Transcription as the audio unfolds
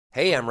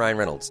Hey, I'm Ryan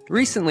Reynolds.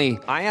 Recently,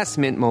 I asked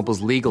Mint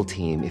Mobile's legal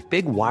team if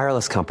big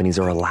wireless companies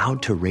are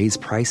allowed to raise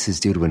prices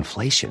due to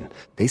inflation.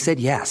 They said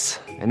yes.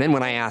 And then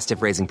when I asked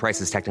if raising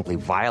prices technically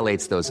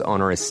violates those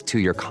onerous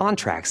two-year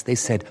contracts, they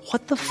said,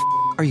 "What the f***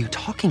 are you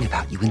talking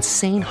about, you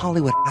insane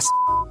Hollywood ass?"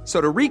 So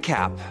to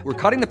recap, we're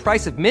cutting the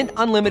price of Mint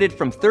Unlimited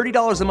from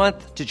 $30 a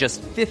month to just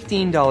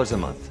 $15 a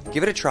month.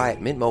 Give it a try at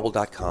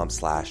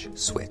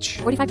mintmobile.com/switch.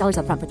 $45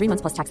 up front for 3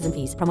 months plus taxes and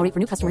fees. Promo rate for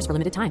new customers for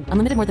limited time.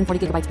 Unlimited more than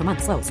 40 gigabytes per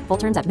month. Slows full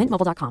terms at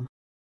mintmobile.com.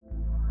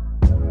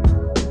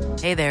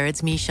 Hey there,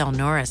 it's Michelle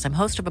Norris. I'm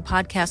host of a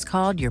podcast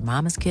called Your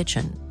Mama's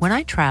Kitchen. When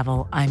I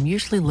travel, I'm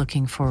usually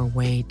looking for a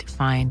way to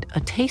find a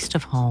taste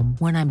of home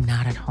when I'm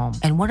not at home.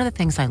 And one of the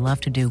things I love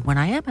to do when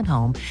I am at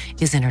home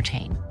is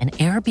entertain. And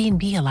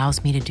Airbnb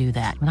allows me to do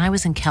that. When I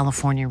was in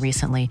California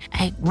recently,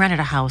 I rented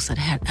a house that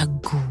had a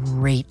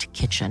great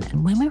kitchen.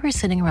 And when we were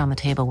sitting around the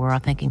table, we were all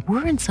thinking,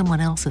 we're in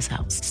someone else's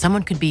house.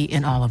 Someone could be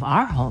in all of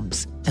our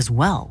homes as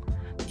well.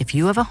 If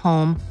you have a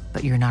home,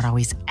 but you're not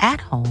always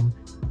at home,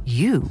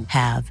 you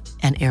have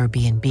an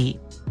Airbnb.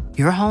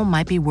 Your home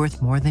might be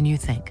worth more than you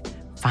think.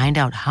 Find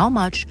out how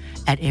much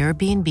at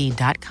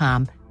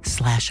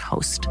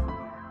airbnb.com/host.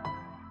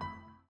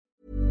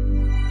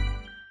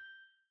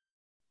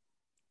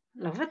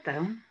 Love it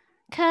though.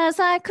 'Cause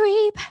I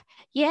creep.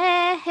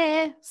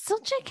 Yeah.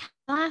 Such a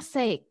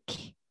classic.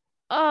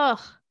 Oh,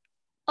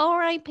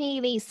 R.I.P.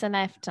 Lisa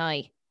Left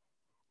Eye.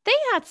 They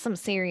had some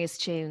serious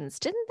tunes,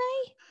 didn't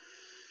they?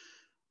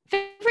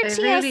 Favorite They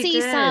TLC really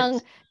did.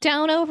 song,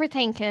 Don't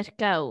Overthink It,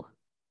 go.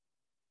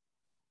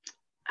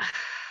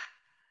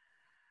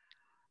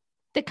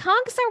 The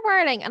cogs are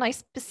whirling, and I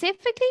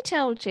specifically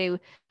told you,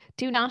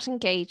 do not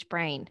engage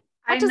brain.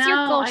 What does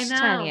your gut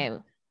tell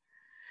you?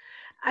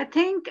 I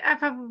think I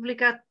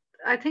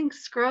think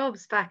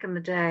Scrubs back in the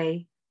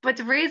day. But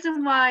the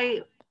reason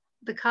why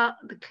the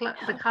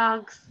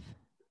cogs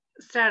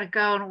started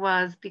going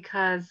was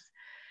because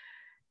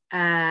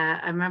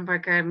I remember a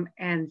girl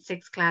in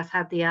sixth class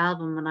had the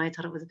album, and I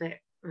thought it was a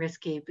bit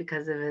risky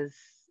because it was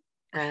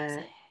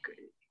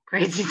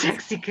Crazy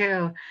Sexy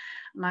Cool,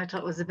 and I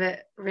thought it was a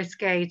bit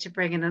risque to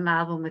bring in an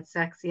album with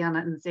sexy on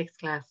it in sixth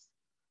class.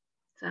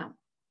 So, do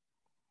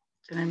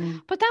you know what I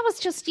mean? But that was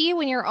just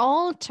you and your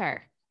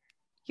altar.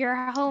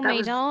 Your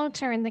homemade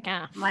altar in the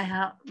gaff. My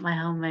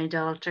homemade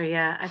altar,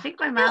 yeah. I think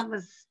my mom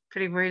was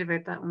pretty worried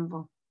about that one,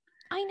 but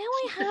I know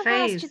I have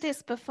asked you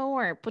this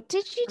before, but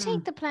did you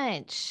take the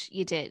pledge?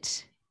 You did.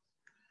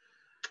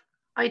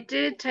 I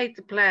did take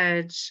the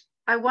pledge.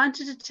 I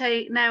wanted to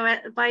take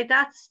by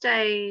that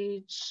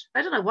stage.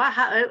 I don't know what.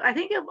 I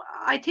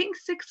think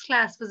sixth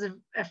class was a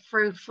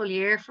fruitful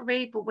year for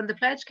me. But when the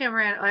pledge came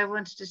around, I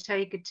wanted to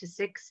take it to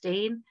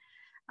 16,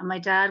 and my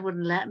dad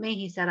wouldn't let me.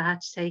 He said I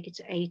had to take it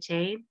to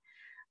 18.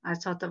 I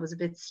thought that was a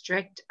bit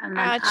strict. And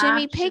then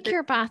Jimmy, pick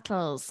your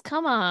battles.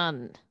 Come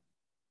on.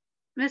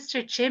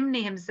 Mr.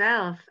 Chimney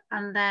himself.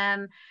 And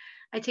then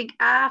I think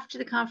after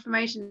the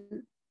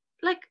confirmation,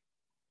 like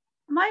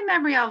my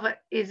memory of it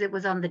is it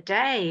was on the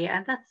day,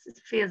 and that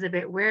feels a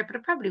bit weird, but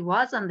it probably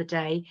was on the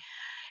day.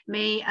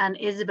 Me and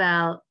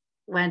Isabel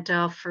went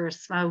off for a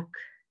smoke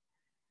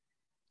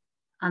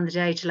on the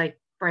day to like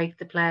break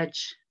the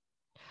pledge.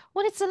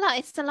 Well, it's a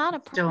lot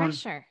of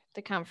pressure,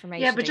 the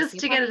confirmation. Yeah, but just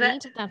to get it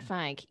needed that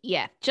fag.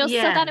 Yeah, just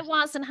so that it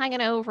wasn't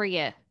hanging over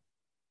you.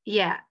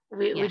 Yeah,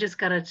 we just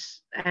got it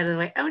out of the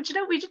way. And you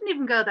know, we didn't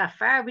even go that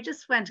far. We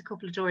just went a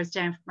couple of doors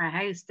down from our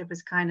house. There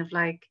was kind of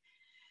like,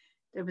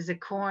 there was a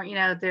corner, you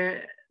know,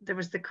 there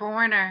was the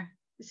corner.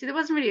 You see, there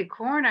wasn't really a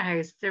corner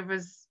house. There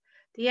was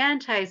the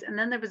end house, and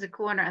then there was a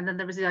corner, and then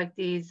there was like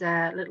these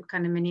little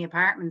kind of mini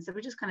apartments. So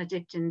we just kind of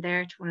dipped in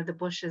there to one of the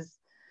bushes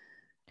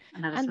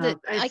and had a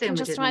smoke. I can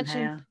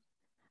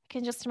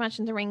just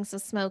imagine the rings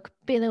of smoke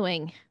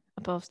billowing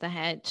above the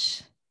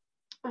hedge.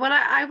 Well,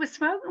 I was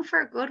smoking for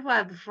a good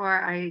while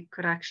before I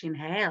could actually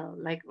inhale.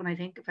 Like when I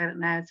think about it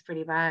now, it's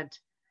pretty bad.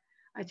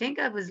 I think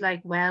I was like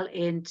well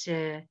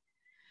into.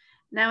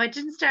 Now I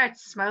didn't start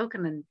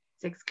smoking in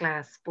sixth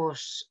class, I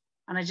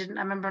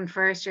remember in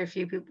first year a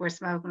few people were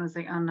smoking. I was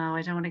like, oh no,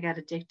 I don't want to get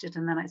addicted.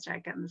 And then I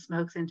started getting the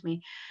smokes into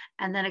me.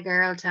 And then a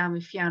girl told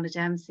me, Fiona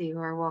Dempsey, who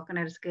were walking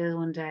out of school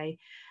one day,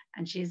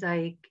 and she's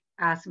like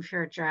asking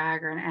for a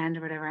drag or an end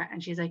or whatever.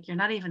 And she's like, you're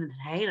not even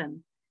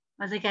inhaling.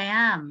 I was like, I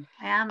am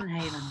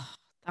inhaling.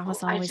 That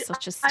was always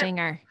such a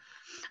stinger.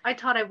 I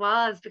thought I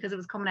was because it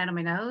was coming out of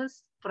my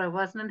nose, but I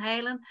wasn't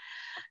inhaling.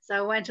 So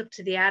I went up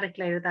to the attic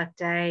later that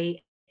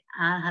day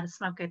and had a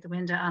smoke out the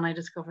window, and I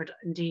discovered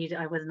indeed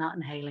I was not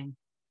inhaling.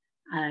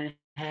 And I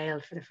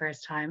inhaled for the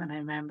first time, and I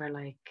remember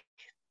like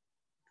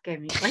it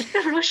gave me like the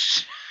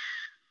rush.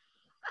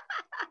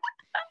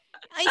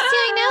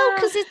 I know,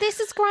 because this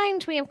is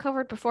ground we have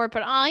covered before,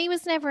 but I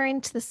was never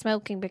into the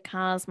smoking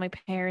because my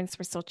parents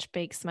were such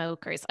big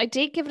smokers. I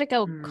did give it a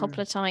go a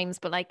couple of times,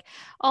 but like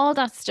all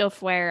that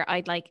stuff where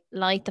I'd like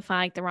light the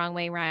fag the wrong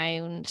way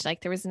round, like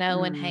there was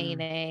no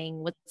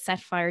inhaling, would set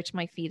fire to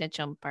my feta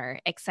jumper,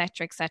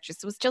 etc., etc.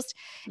 So it was just,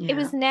 it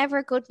was never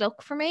a good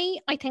look for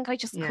me. I think I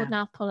just could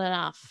not pull it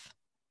off.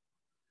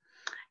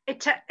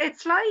 It's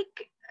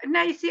like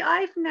Now, you see,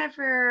 I've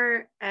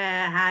never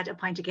had a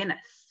pint of Guinness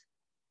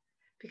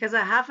because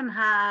I haven't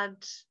had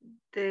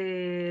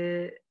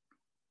the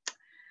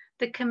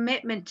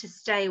commitment to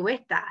stay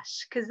with that.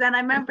 Because then I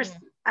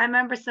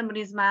remember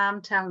somebody's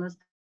mom telling us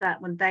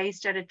that when they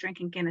started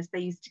drinking Guinness, they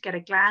used to get a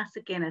glass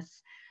of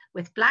Guinness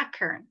with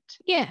blackcurrant.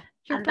 Yeah,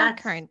 your And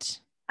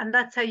blackcurrant. And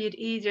that's how you'd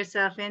ease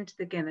yourself into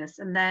the Guinness.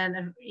 And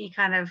then you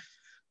kind of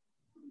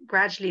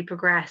gradually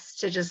progressed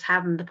to just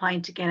having the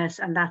pint of Guinness,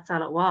 and that's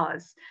all it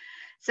was.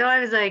 So I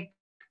was like,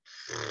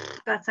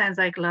 that sounds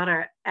like a lot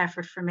of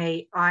effort for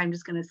me. I'm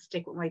just going to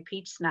stick with my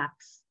peach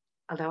schnapps.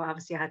 Although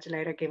obviously I had to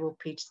later give up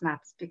peach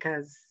schnapps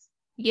because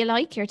you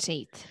like your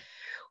teeth.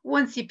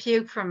 Once you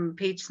puke from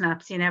peach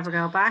schnapps, you never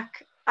go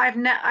back. I've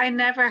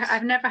never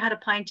had a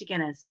pint of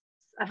Guinness.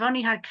 I've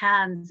only had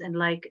cans in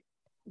like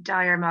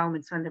dire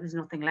moments when there was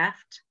nothing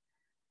left,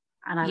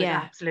 and I was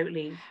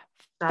absolutely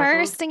dazzled.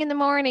 First thing in the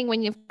morning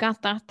when you've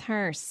got that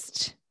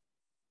thirst.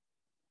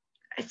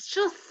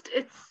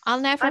 I'll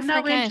never I've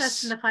forget. no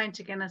interest in the pint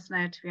of Guinness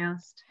now, to be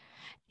honest.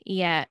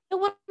 Yeah.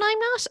 Well,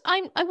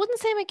 I wouldn't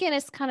say my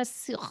Guinness kind of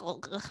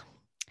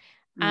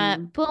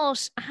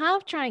but I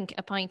have drank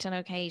a pint on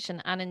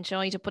occasion and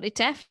enjoyed it, but it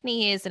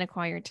definitely is an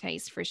acquired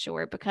taste for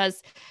sure,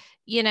 because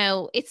you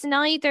know, it's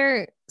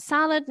neither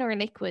solid nor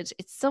liquid.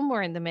 It's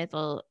somewhere in the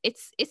middle.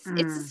 It's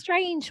a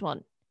strange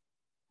one.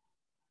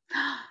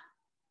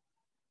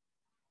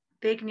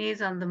 Big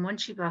news on the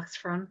Munchie Box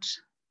front.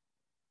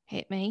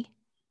 Hit me.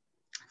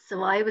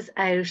 So I was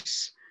out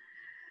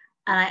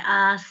and I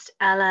asked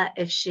Ella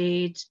if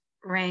she'd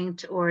ring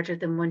to order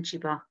the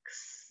Munchie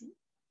Box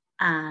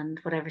and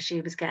whatever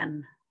she was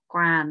getting,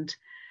 grand.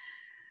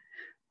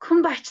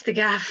 Come back to the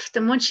gaff, the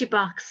Munchie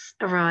Box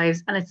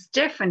arrives and it's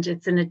different.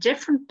 It's in a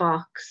different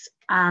box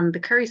and the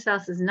curry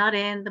sauce is not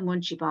in the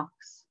Munchie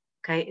Box.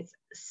 Okay, it's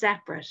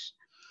separate.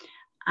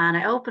 And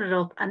I open it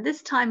up and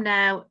this time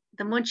now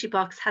the Munchie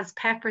Box has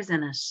peppers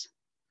in it.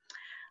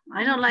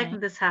 I don't like when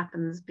this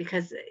happens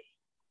because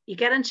you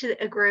get into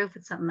a groove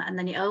with something and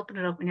then you open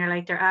it up and you're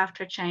like, they're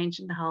after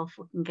changing the whole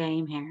fucking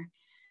game here.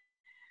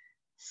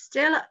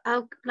 Still,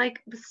 it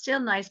was still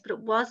nice, but it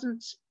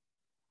wasn't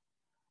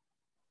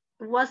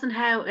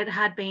how it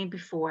had been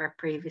before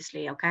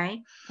previously,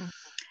 okay?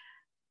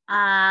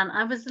 And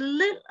I was a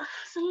little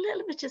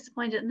bit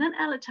disappointed. And then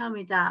Ella told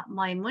me that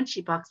my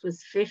Munchie Box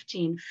was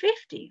 $15.50.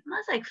 And I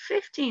was like,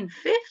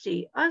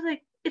 $15.50? I was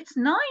like, it's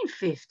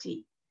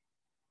 $9.50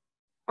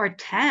 or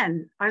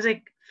 10. I was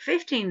like,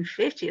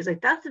 $15.50. I was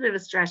like, that's a bit of a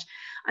stretch.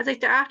 I was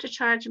like, they're after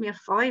charging me a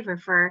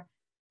 $5 for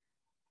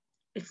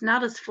it's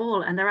not as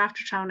full, and they're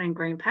after throwing in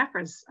green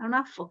peppers. I'm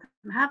not fucking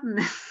having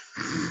this.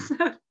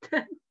 So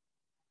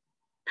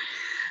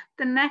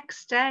the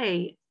next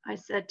day, I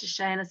said to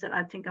Shane, I said,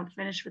 I think I'm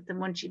finished with the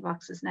Munchie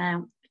Boxes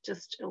now.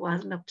 It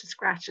wasn't up to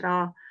scratch at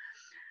all.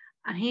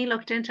 And he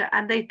looked into it,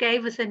 and they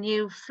gave us a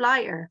new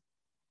flyer.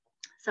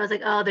 So I was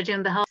like, oh, they're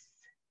doing the whole.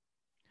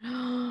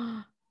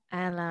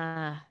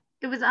 Ella.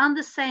 It was on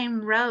the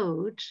same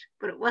road,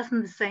 but it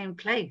wasn't the same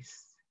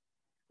place.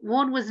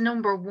 One was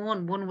number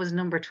 1, one was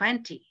number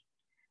 20.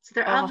 So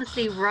they're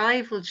obviously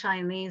rival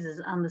Chineses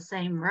on the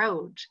same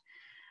road.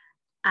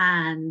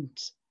 And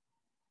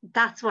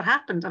that's what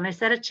happened. And I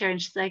said it to her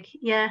and she's like,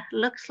 yeah,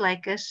 looks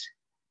like it.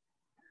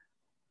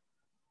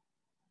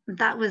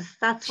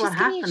 That's what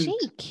happened.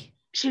 Cheek.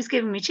 She was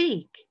giving me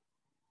cheek.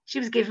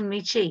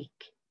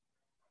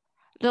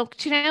 Look,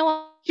 do you know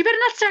what? You better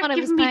not start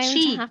giving me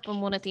cheek. To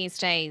happen one of these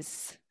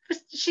days.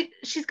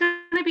 She's going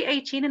to be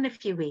 18 in a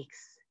few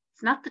weeks.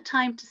 It's not the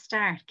time to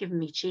start giving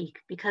me cheek,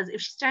 because if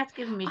she starts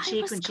giving me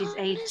cheek when she's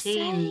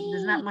 18,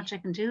 there's not much I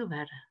can do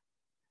about it.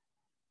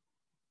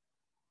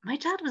 My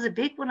dad was a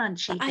big one on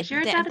cheek. Is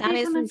your dad a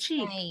big one on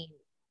cheek?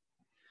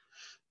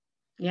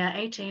 Yeah,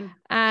 18.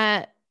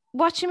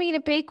 What do you mean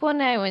a big one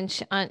now?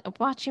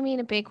 What do you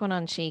mean a big one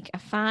on cheek? A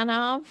fan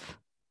of?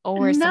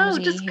 Or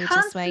somebody who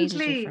dissuaded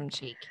you from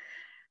cheek?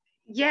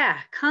 Yeah,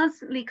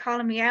 constantly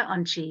calling me out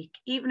on cheek,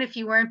 even if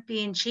you weren't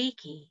being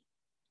cheeky.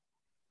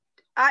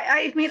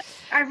 I mean,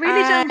 I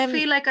really don't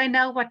feel like I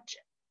know what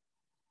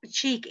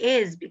cheek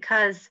is,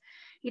 because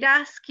he'd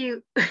ask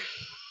you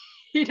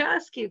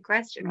a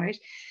question, right?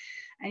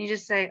 And you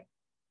just say,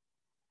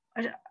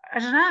 I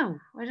don't know.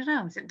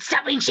 I said,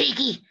 stop being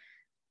cheeky.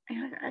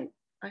 I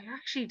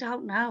actually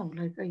don't know.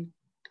 Like, I'm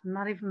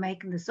not even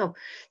making this up.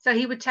 So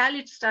he would tell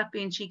you to stop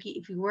being cheeky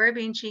if you were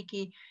being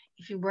cheeky.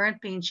 If you weren't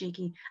being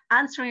cheeky,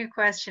 answering a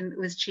question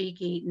was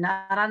cheeky.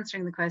 Not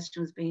answering the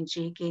question was being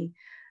cheeky.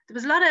 There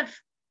was a lot of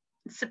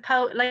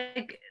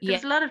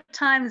there's a lot of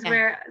times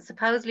where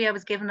supposedly I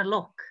was given a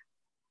look.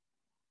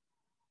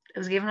 I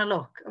was never given a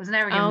look.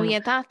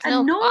 That's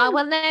look.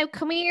 Well, now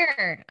come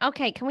here.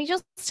 Okay, can we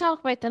just talk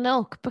about the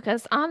look?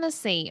 Because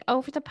honestly,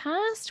 over the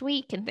past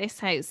week in this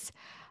house,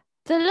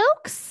 the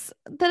looks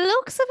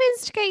have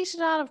instigated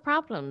a lot of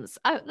problems.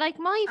 Like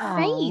my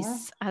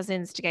face has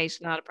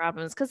instigated a lot of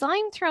problems because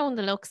I'm throwing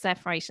the looks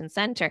left, right, and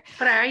centre.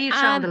 But are you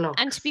throwing the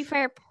looks? And to be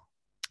fair,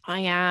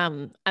 I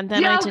am, and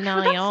then I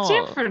deny all.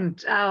 That's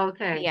different. Oh,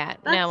 okay. Yeah,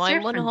 that's no,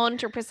 I'm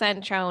different.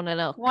 100% throwing a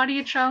look. What are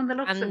you throwing the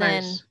looks and about?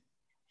 Then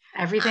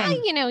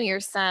Everything. You know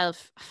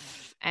yourself,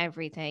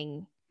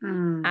 everything.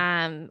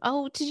 Mm.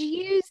 Oh, did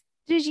you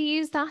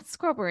use that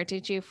scrubber?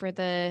 Did you for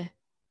the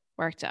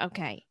work?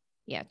 Okay.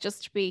 Yeah,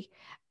 just to be,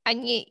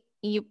 and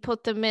you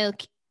put the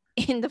milk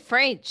in the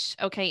fridge.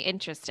 Okay,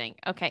 interesting.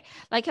 Okay.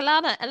 Like a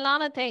lot of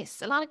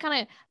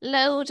kind of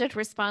loaded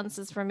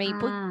responses for me.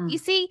 But you Mm.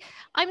 see,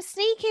 I'm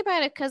sneaky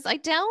about it because I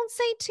don't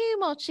say too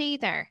much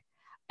either.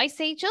 I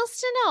say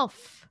just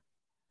enough.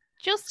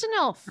 Just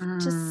enough to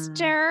Mm.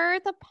 stir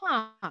the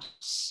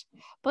pot,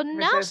 but Ever so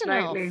not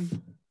slightly. enough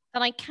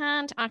that I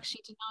can't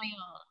actually deny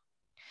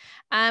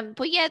all.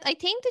 But yeah, I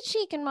think the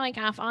cheek in my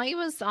gaff,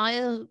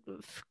 I'll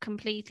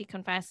completely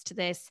confess to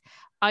this.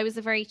 I was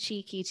a very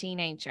cheeky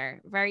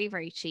teenager, very,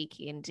 very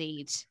cheeky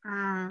indeed.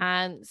 Mm.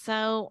 And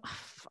so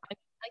I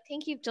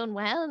think you've done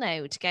well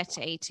now to get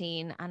to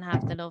 18 and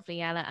have the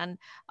lovely Ella. And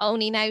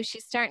only now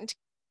she's starting to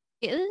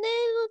get a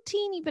little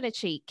teeny bit of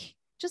cheek,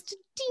 just a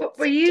But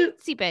were teensy, you?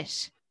 teensy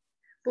bit.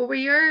 But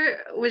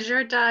was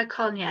your dad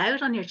calling you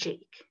out on your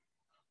cheek?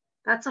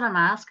 That's what I'm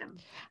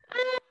asking.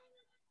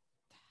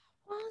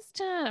 Was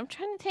dad? I'm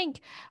trying to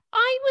think.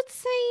 I would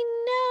say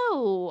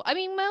no. I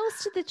mean,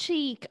 most of the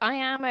cheek, I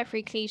am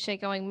every cliche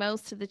going,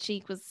 most of the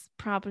cheek was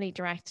probably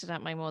directed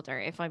at my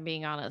mother, if I'm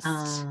being honest.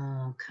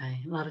 Oh,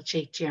 okay. A lot of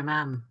cheek to your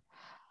mum.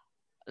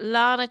 A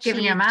lot of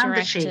Giving your cheek mum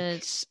the cheek.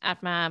 directed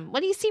at mum.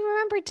 Well, you see,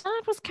 remember,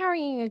 dad was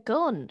carrying a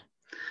gun.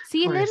 So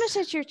Of you course.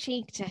 limited your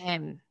cheek to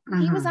him.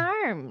 He was Mhm.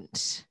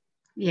 armed.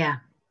 Yeah.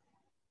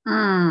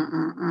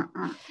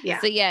 Yeah.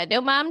 So yeah,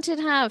 no, mom did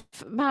have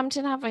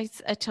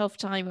a tough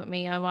time with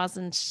me. I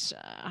wasn't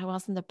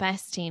the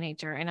best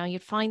teenager. I know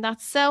you'd find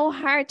that so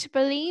hard to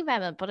believe,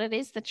 Emma, but it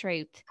is the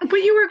truth. But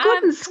you were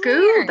good in Come school,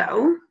 here.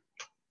 though.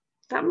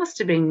 That must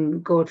have been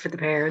good for the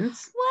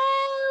parents.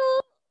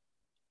 Well,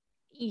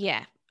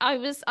 yeah, I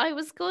was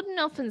good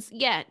enough, and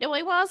yeah, no,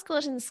 I was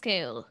good in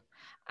school.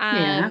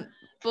 Yeah.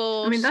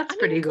 But I mean, that's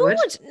pretty good.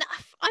 good.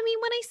 I mean,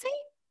 when I say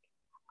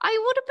I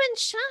would have been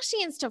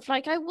chatty and stuff,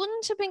 like I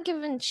wouldn't have been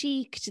giving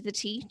cheek to the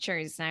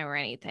teachers now or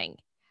anything.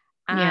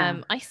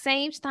 Yeah. I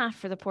saved that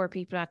for the poor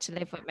people who had to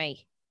live with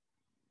me.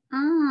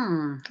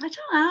 I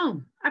don't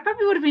know. I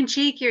probably would have been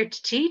cheekier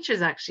to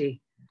teachers, actually.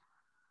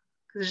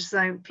 Because it's just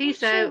like,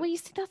 peace out. Well, you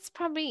see, that's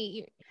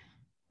probably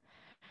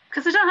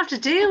Because I don't have to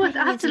deal with,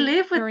 I have to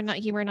live with.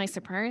 You were a nicer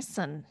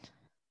person.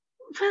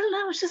 Well,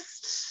 no, it's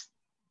just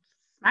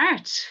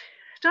smart.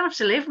 I don't have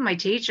to live with my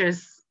teachers.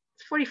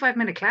 It's a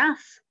 45-minute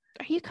class.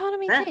 Are you calling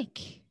me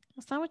thick?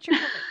 Is that what you're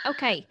calling?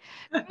 Okay,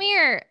 come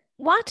here.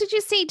 What did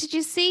you see? Did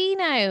you see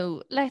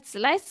now? Let's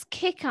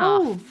kick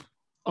off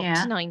up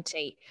to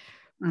 90.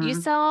 You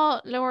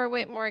saw Laura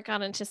Whitmore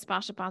got into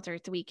Spotted Bother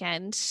at the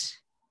weekend.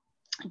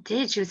 I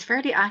did. She was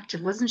fairly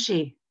active, wasn't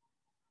she?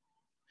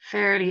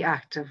 Fairly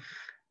active.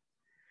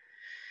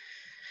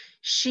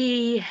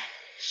 She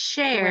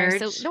shared.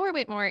 So Laura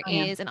Whitmore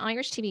is an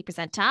Irish TV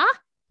presenter.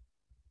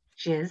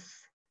 She is.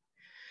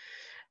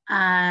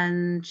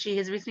 And she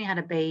has recently had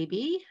a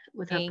baby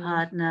with her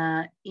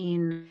partner,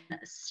 Ian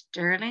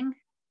Sterling.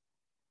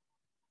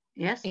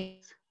 Yes.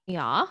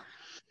 Yeah.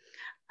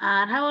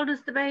 And how old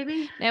is the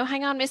baby? Now,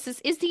 hang on,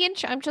 Mrs. Is the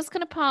intro? I'm just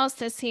going to pause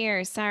this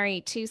here.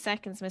 Sorry, 2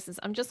 seconds, Mrs.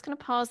 I'm just going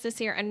to pause this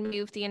here and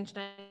move the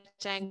internet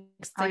down.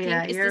 Is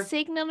the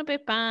signal a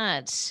bit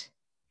bad? So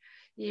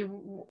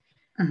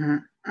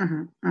Laura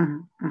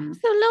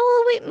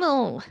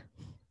Whitmore.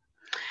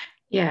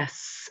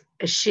 Yes,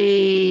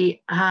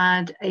 she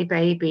had a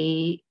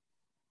baby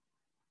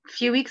a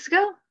few weeks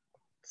ago,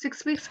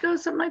 6 weeks ago,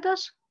 something like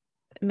that.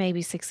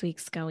 Maybe 6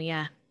 weeks ago,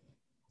 yeah.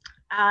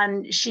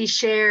 And she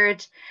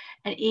shared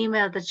an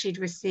email that she'd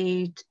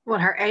received,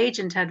 her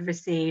agent had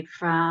received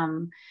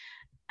from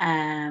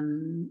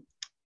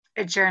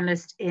a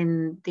journalist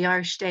in the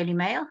Irish Daily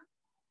Mail.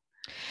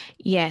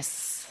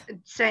 Yes.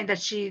 Saying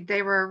that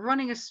they were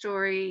running a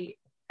story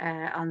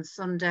on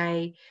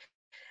Sunday.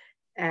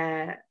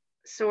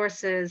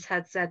 Sources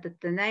had said that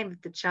the name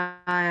of the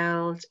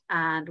child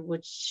and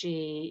would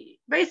she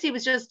basically it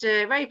was just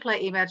a very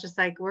polite email, just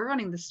like, we're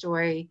running the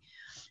story,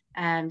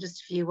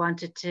 just if you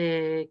wanted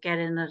to get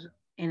in on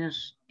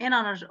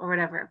it or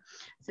whatever.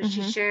 So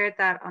she shared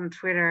that on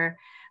Twitter,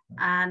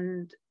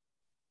 and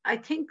I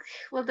think,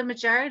 well, the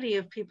majority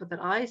of people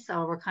that I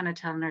saw were kind of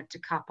telling her to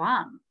cop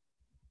on.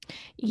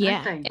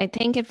 Yeah, I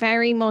think it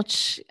very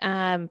much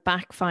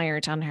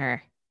backfired on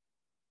her,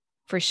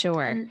 for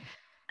sure.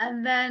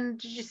 And then,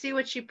 did you see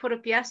what she put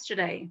up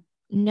yesterday?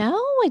 No,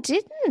 I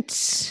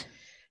didn't.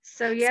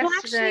 So yesterday... So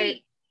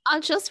actually,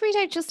 I'll just read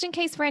out just in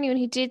case for anyone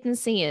who didn't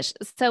see it.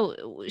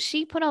 So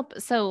she put up,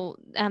 the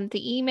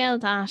email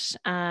that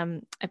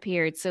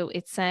appeared, so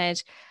it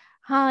said,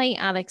 "Hi,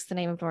 Alex, the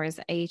name of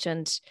Laura's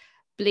agent,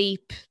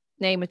 bleep,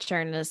 name of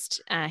journalist,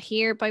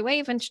 here. By way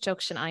of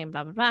introduction, I am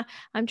blah, blah, blah.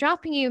 I'm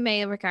dropping you a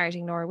mail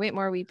regarding Laura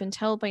Whitmore. We've been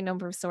told by a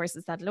number of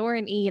sources that Laura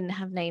and Ian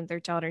have named their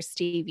daughter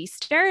Stevie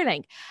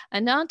Sterling. A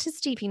nod to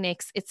Stevie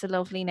Nicks. It's a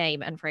lovely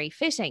name and very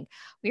fitting.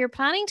 We are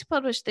planning to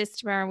publish this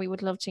tomorrow, and we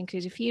would love to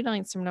include a few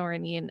lines from Laura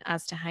and Ian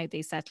as to how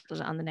they settled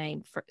on the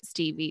name for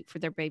Stevie for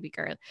their baby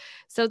girl."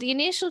 So the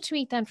initial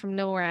tweet then from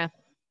Laura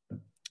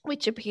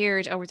which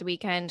appeared over the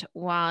weekend,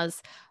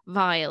 was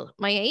vile.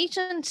 My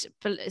agent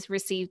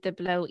received the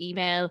below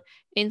email.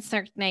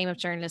 Insert name of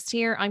journalist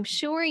here. I'm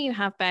sure you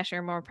have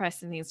better, more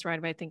pressing things to write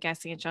about than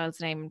guessing a child's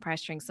name and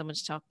pressuring someone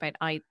to talk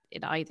about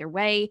it either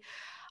way.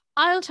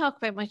 I'll talk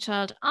about my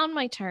child on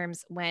my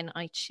terms when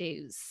I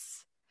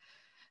choose.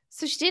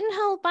 So she didn't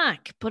hold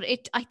back, but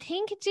I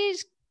think it did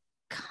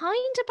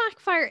kind of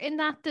backfire in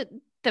that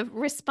the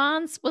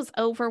response was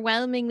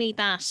overwhelmingly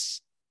that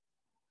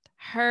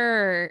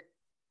her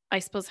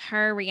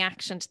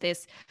reaction to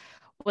this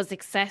was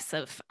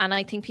excessive. And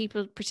I think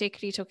people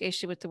particularly took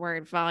issue with the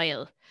word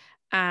vile.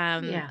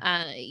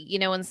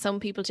 And some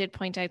people did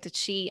point out that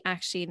she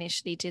actually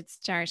initially did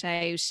start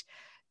out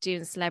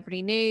doing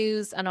celebrity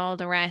news and all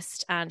the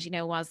rest. And,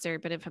 was there a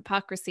bit of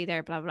hypocrisy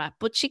there, blah, blah.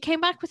 But she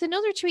came back with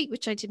another tweet,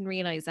 which I didn't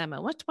realize,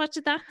 Emma. What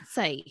did that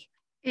say?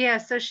 Yeah,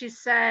 so she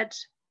said,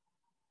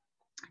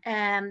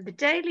 the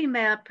Daily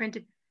Mail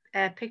printed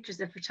pictures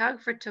a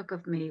photographer took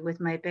of me with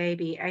my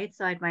baby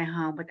outside my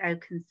home without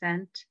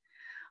consent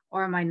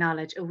or my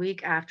knowledge a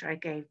week after I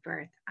gave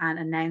birth and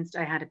announced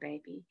I had a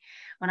baby.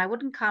 When I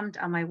wouldn't comment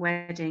on my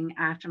wedding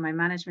after my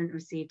management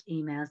received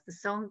emails, the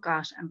Sun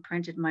got and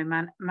printed my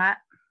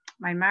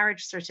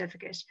marriage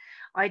certificate.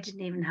 I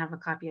didn't even have a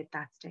copy at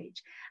that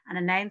stage, and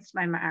announced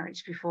my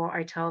marriage before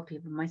I told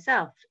people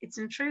myself. It's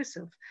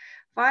intrusive.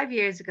 5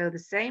 years ago, the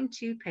same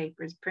two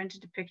papers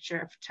printed a picture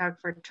a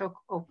photographer took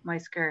up my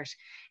skirt.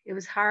 It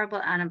was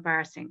horrible and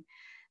embarrassing.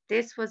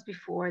 This was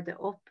before the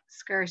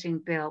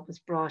upskirting bill was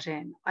brought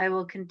in. I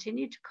will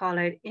continue to call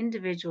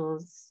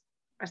individuals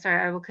out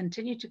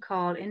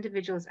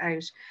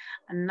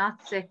and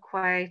not sit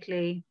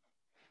quietly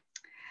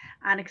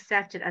and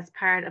accept it as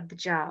part of the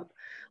job.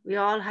 We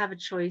all have a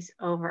choice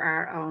over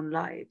our own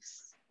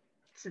lives.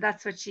 So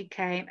that's what she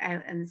came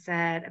out and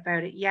said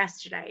about it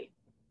yesterday.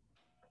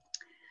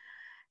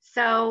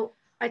 So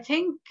I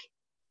think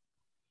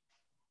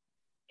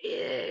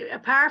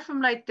apart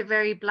from like the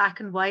very black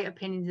and white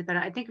opinions about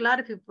it, I think a lot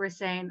of people were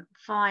saying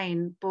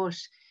fine, but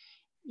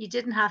you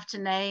didn't have to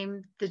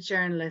name the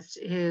journalist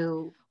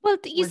who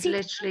was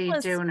literally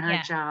doing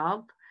her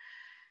job.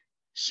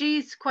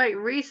 She's quite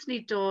recently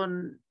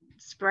done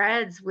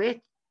spreads with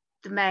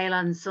the Mail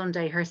on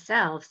Sunday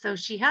herself, so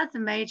she has a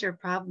major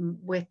problem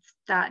with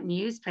that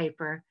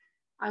newspaper.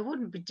 I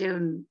wouldn't be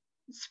doing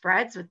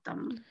spreads with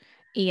them.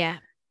 Yeah,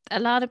 a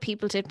lot of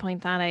people did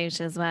point that out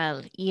as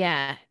well.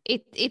 Yeah,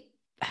 it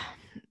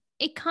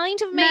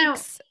kind of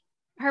makes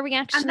her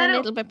reaction a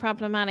little bit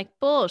problematic,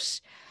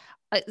 but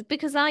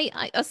because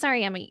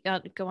sorry, Emma,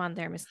 go on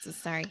there, Mrs.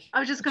 Sorry. I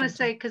was just going to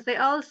say, because they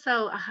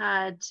also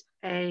had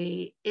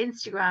a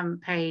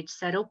Instagram page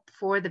set up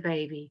for the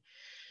baby.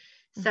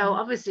 So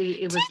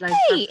obviously it was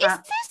is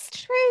this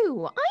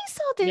true? I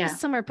saw this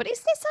summer, but is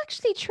this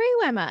actually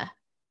true, Emma?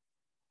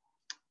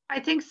 I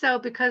think so,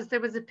 because there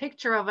was a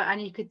picture of it, and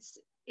you could,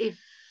 if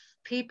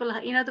people,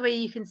 the way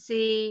you can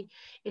see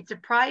it's a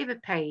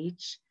private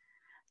page,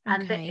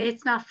 and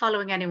it's not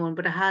following anyone,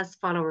 but it has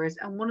followers.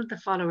 And one of the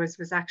followers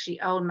was actually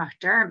Owen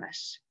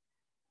McDermott,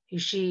 who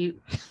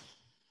she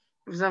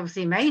was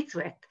obviously mates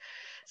with.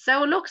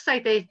 So it looks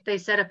like they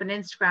set up an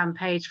Instagram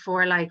page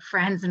for like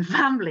friends and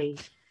family.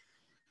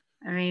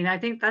 I mean, I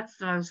think that's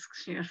the most,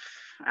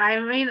 I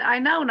mean, I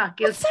know not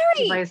guilty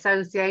by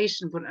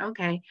association, but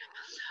okay.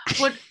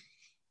 But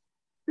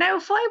now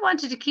if I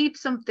wanted to keep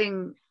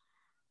something,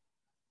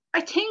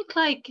 I think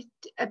like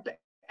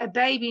a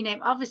baby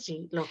name,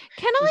 obviously, look.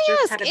 Can I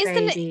ask, is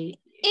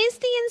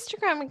the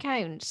Instagram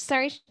account,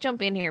 sorry to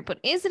jump in here, but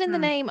is it in the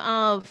name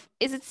of,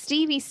 is it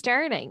Stevie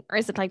Sterling, or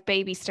is it like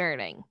Baby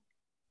Sterling?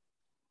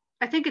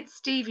 I think it's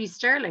Stevie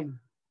Sterling.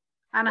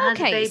 And it has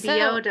a Baby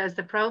Yoda as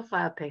the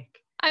profile pic.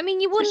 I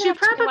mean, you wouldn't have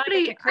to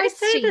like I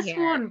say this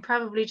one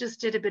probably just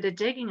did a bit of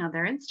digging on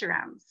their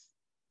Instagrams.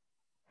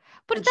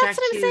 But that's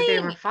what I'm saying. They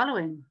were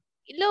following.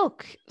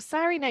 Look,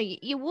 sorry now,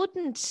 you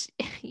wouldn't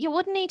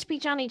need to be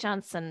Johnny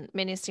Johnson,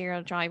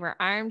 ministerial driver,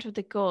 armed with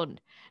a gun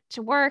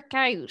to work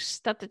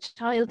out that the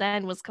child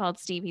then was called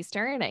Stevie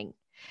Sterling.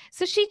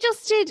 So she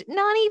just did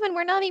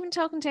we're not even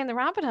talking down the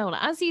rabbit hole,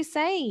 as you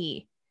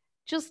say,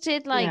 just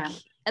did like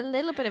a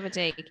little bit of a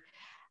dig.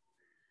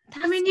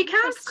 I mean, you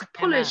can't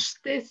punish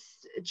this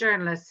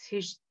journalist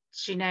who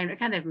she named. I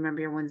can't even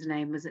remember your one's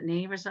name. Was it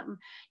Neve or something?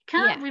 You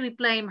can't really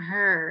blame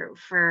her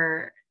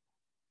for,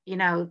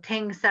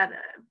 things that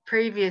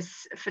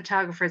previous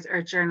photographers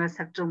or journalists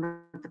have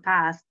done in the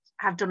past.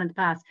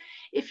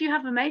 If you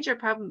have a major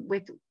problem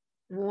with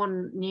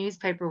one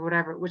newspaper or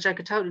whatever, which I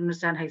could totally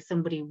understand how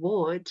somebody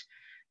would,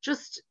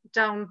 just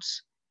don't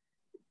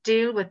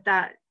deal with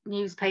that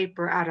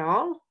newspaper at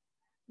all.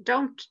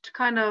 Don't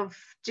kind of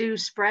do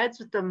spreads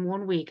with them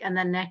one week and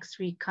then next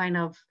week kind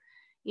of,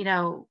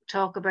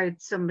 talk about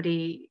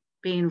somebody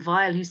being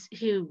vile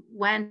who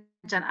went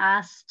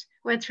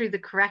through the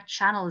correct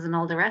channels and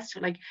all the rest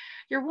of it. Like,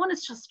 your one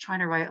is just trying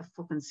to write a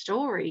fucking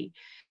story.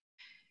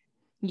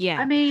 Yeah.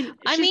 I mean,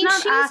 she's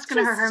not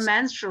asking her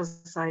menstrual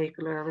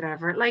cycle or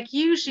whatever. Like,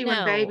 usually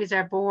when babies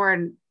are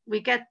born,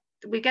 we get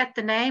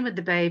the name of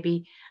the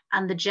baby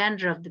and the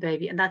gender of the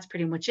baby, and that's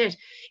pretty much it.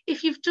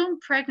 If you've done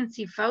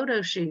pregnancy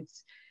photo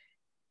shoots,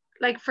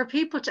 like for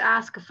people to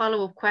ask a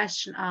follow-up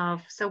question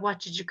of, so what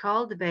did you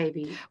call the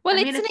baby? Well,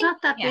 I mean, it's not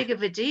that yeah. big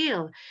of a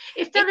deal.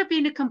 If that had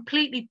been a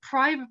completely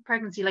private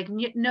pregnancy, like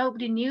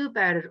nobody knew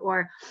about it,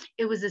 or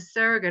it was a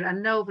surrogate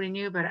and nobody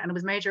knew about it, and it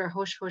was major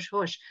hush, hush,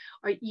 hush,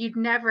 or you'd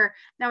never.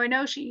 Now I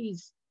know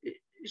she's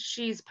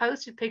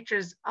posted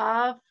pictures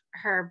of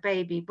her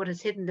baby, but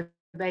has hidden the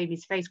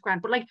baby's face,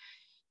 grand. But like,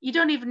 you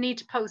don't even need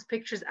to post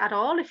pictures at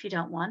all if you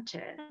don't want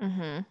to.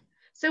 Mm-hmm.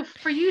 So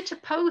for you to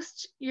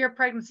post your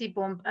pregnancy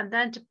bump and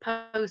then to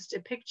post a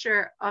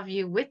picture of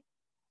you with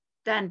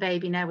then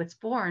baby, now it's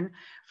born,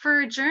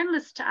 for a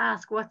journalist to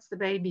ask what's the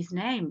baby's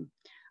name,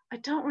 I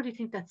don't really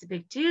think that's a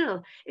big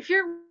deal. If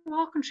you're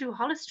walking through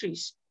Holles Street,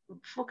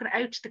 fucking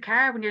out to the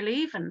car when you're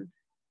leaving,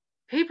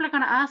 people are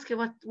going to ask you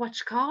what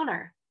you call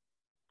her.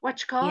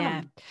 What you call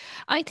him.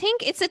 I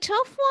think it's a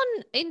tough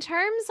one in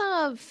terms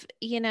of,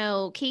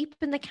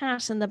 keeping the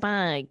cat in the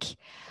bag.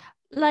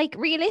 Like,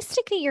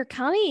 realistically, your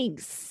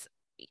colleagues,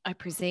 I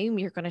presume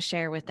you're going to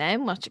share with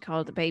them what you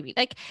call the baby.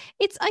 Like,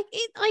 I'd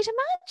imagine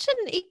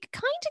it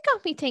kind of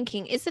got me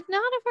thinking, is it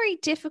not a very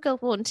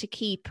difficult one to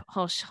keep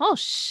hush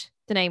hush,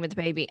 the name of the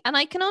baby? And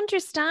I can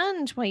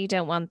understand why you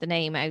don't want the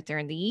name out there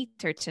in the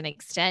ether to an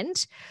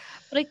extent.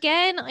 But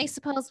again, I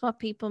suppose what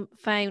people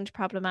found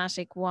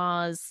problematic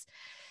was,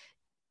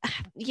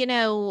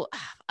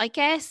 I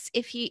guess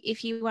if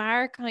you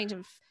are kind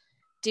of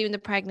doing the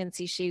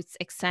pregnancy shoots,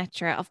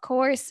 etc., of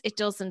course, it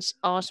doesn't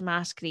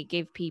automatically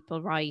give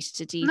people right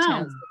to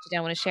details that you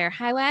don't want to share.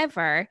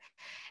 However,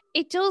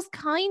 it does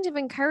kind of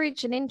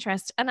encourage an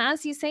interest. And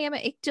as you say, Emma,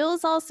 it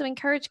does also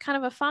encourage kind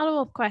of a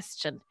follow-up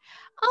question.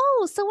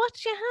 Oh, so what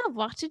did you have?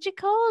 What did you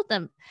call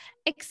them?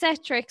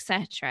 Etc.,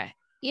 etc.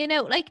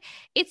 Like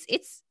it's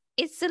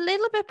a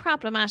little bit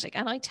problematic.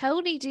 And I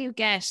totally do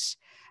get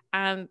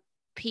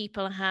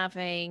people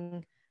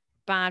having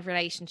bad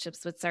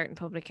relationships with certain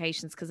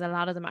publications, because a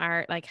lot of them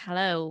are like,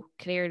 hello,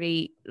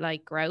 clearly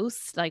like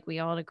gross, like we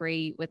all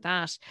agree with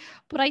that.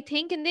 But I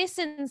think in this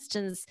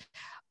instance,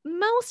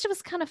 most of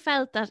us kind of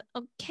felt that,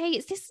 okay,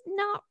 is this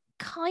not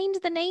kind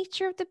of the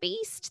nature of the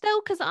beast though?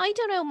 Because I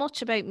don't know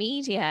much about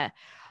media,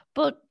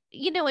 but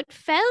it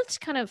felt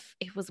kind of,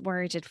 it was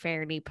worded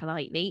fairly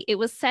politely. It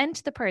was sent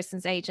to the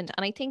person's agent.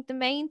 And I think the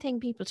main thing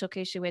people took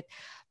issue with,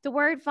 the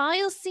word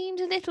vile seemed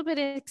a little bit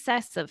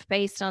excessive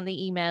based on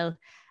the email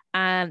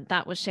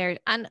that was shared.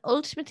 And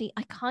ultimately,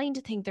 I kind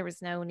of think there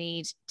was no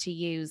need to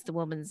use the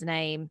woman's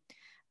name.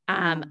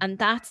 And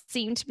that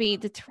seemed to be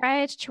the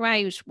thread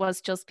throughout,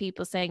 was just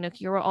people saying,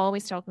 look, you're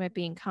always talking about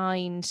being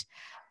kind,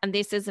 and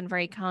this isn't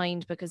very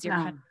kind because you're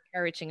kind of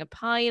encouraging a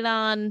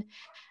pile-on.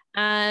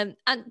 But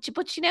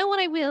what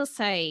I will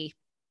say,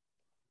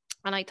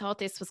 and I thought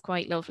this was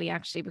quite lovely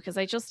actually, because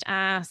I just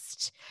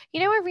asked,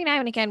 every now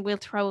and again we'll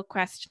throw a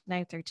question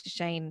out there to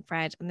Shane and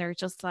Fred, and they're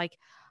just like,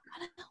 I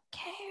don't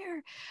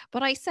care.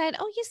 But I said,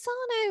 oh, you saw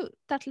now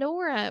that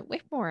Laura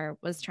Whitmore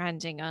was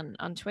trending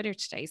on Twitter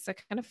today. So I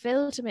kind of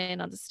filled him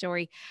in on the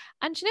story.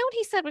 And you know what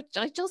he said, which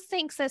I just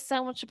think says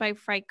so much about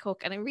Fred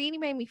Cook, and it really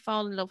made me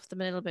fall in love with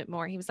him a little bit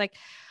more. He was like,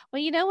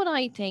 well, you know what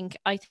I think?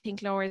 I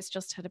think Laura's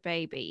just had a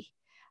baby.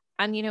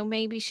 And,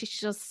 maybe she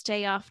should just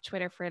stay off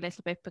Twitter for a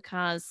little bit,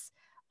 because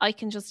I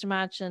can just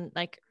imagine,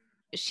 like,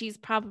 she's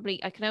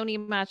probably, I can only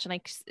imagine,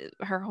 like,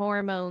 her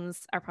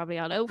hormones are probably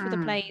all over the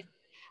place.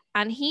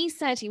 And he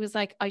said, he was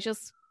like, I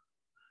just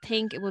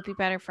think it would be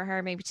better for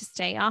her maybe to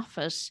stay off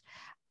it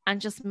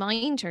and just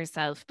mind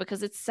herself,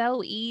 because it's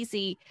so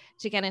easy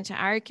to get into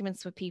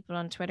arguments with people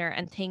on Twitter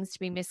and things to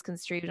be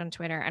misconstrued on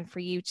Twitter, and for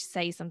you to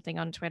say something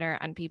on Twitter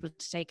and people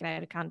to take it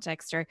out of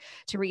context, or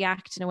to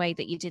react in a way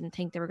that you didn't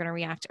think they were going to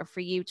react, or for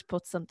you to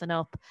put something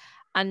up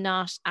and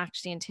not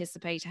actually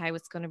anticipate how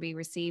it's going to be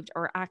received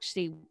or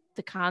actually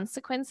the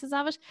consequences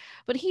of it.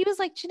 But he was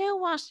like, do you know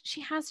what?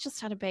 She has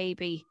just had a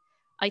baby.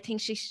 I think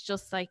she should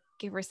just like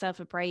give herself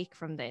a break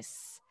from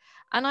this.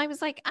 And I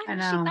was like,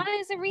 actually, that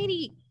is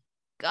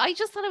I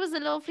just thought it was a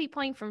lovely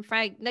point from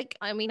Fred. Like,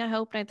 I mean, I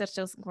hope now that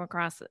doesn't come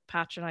across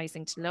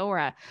patronizing to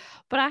Laura,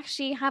 but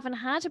actually having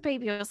had a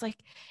baby, I was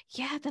like,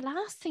 yeah, the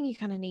last thing you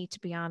kind of need to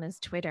be on is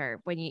Twitter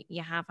when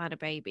you have had a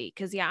baby,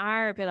 because you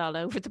are a bit all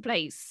over the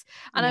place.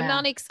 And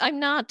I'm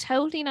not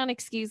totally not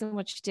excusing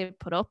what you did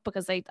put up,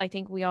 because I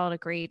think we all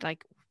agreed,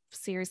 like,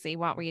 seriously,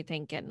 what were you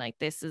thinking? Like,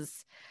 this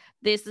is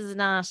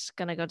not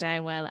going to go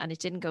down well, and it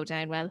didn't go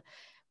down well.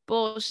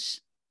 But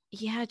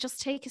yeah, just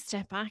take a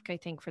step back, I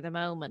think, for the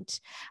moment.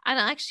 And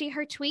actually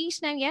her tweet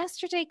now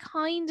yesterday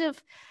kind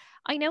of,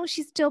 I know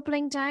she's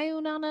doubling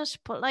down on it,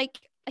 but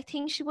like, I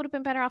think she would have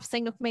been better off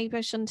saying, look, maybe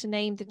I shouldn't have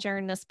named the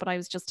journalist, but I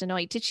was just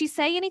annoyed. Did she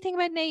say anything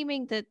about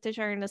naming the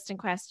journalist in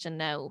question?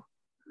 No,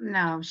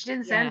 she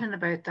didn't say anything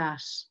about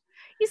that.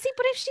 You see,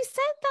 but if she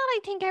said that, I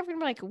think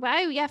everyone would be like,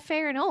 wow, yeah,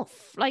 fair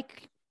enough.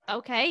 Like,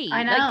 okay.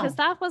 I know. Because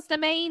that was the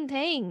main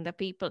thing that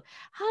people,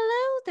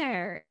 hello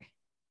there.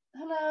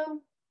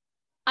 Hello.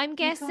 I'm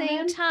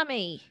guessing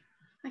Tammy.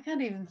 I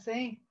can't even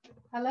see.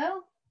 Hello?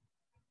 Are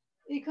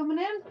you coming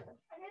in?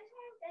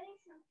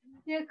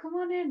 Yeah, come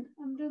on in.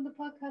 I'm doing the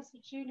podcast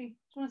with Julie.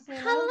 Do you want to say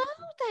hello?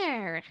 Hello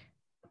there.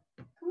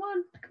 Come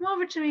on, come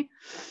over to me.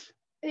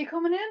 Are you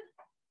coming in?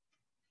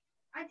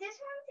 I just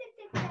wanted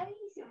to tell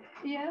you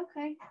something. Yeah,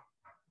 okay.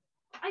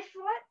 I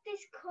thought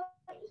this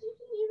cut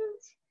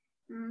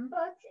healed,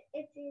 but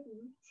it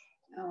didn't.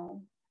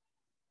 Oh.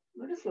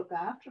 We'll just look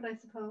after it, I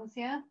suppose,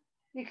 yeah?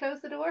 You close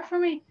the door for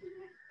me?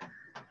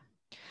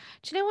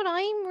 Do you know what?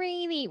 I'm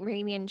really,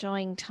 really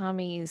enjoying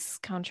Tommy's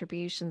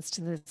contributions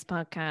to this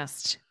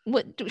podcast.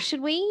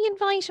 Should we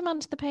invite him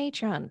onto the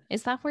Patreon?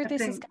 Is that where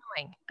this is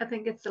going? I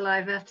think it's a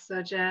live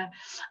episode, yeah.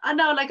 I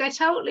know, like I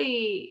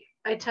totally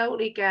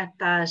get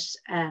that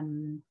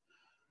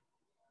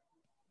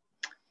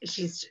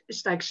she's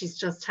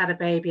just had a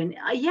baby, and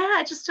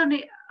I just don't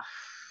need.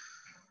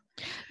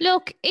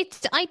 Look,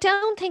 I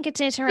don't think it's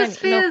deterrent. This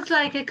feels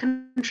like a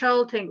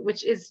control thing,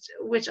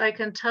 which I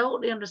can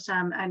totally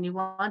understand. And you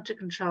want to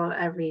control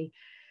every,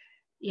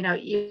 you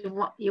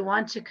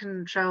want to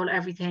control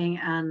everything.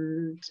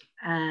 And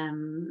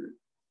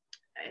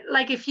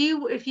like if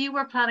you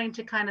were planning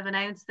to kind of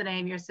announce the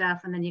name yourself,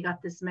 and then you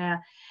got this mail,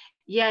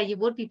 yeah, you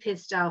would be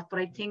pissed off. But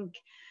I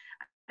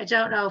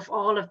don't know if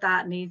all of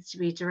that needs to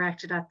be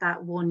directed at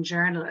that one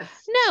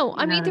journalist. No,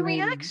 I mean the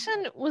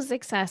reaction was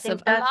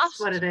excessive. That's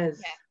what it is.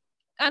 Yeah.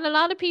 And a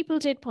lot of people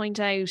did point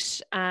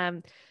out,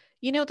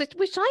 that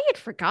which I had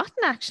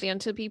forgotten actually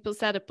until people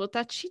said it, but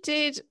that she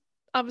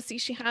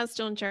has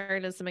done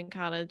journalism in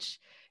college.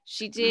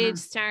 She did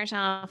start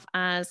off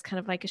as kind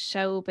of like a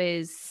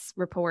showbiz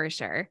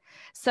reporter.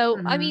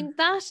 So, I mean,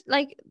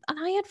 and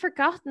I had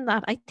forgotten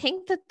that. I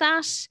think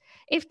that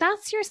if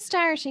that's your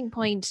starting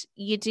point,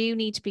 you do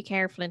need to be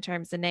careful in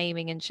terms of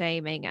naming and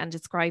shaming and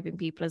describing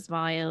people as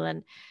vile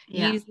and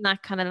using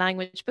that kind of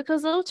language,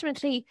 because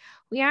ultimately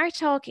we are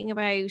talking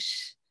about,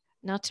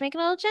 not to make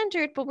it all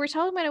gendered, but we're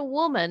talking about a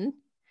woman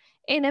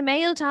in a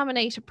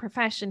male-dominated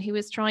profession who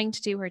is trying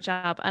to do her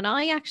job. And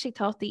I actually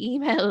thought the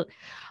email,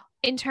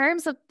 in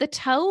terms of the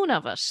tone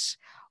of it,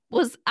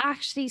 was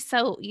actually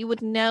so you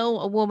would know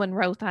a woman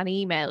wrote that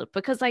email,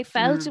 because I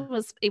felt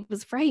it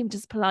was framed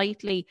as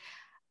politely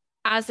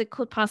as it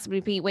could possibly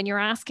be when you're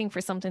asking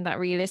for something that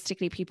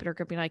realistically people are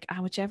going to be like,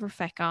 would you ever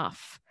feck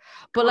off?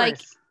 But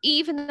like,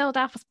 even though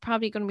that was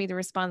probably going to be the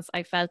response,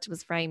 I felt it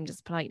was framed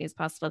as politely as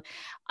possible.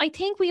 I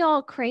think we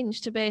all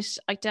cringed a bit.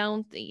 I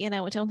don't think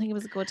it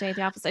was a good day at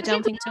the office. I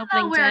don't think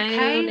doubling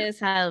down is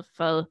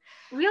helpful.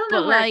 We all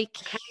know where it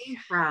came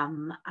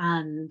from,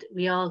 and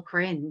we all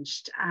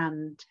cringed,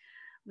 and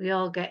we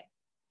all get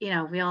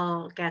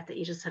that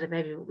you just had a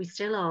baby, but we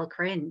still all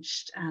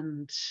cringed.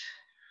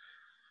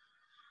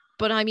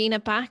 But I mean, a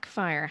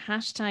backfire,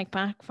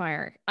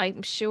 #backfire.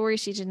 I'm sure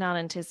she did not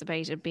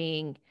anticipate it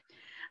being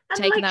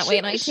taken that way.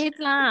 And I did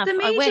laugh. The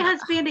media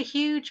has been a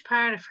huge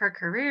part of her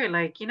career.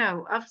 Like,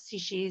 obviously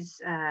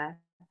she's a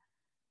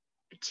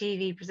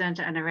TV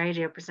presenter and a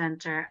radio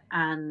presenter.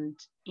 And,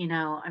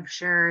 I'm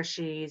sure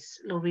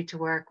she's lovely to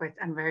work with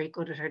and very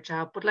good at her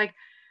job. But like,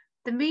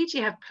 the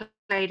media have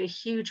played a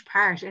huge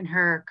part in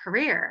her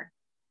career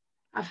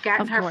of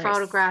getting her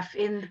photograph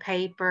in the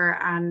paper.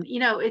 And,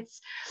 it's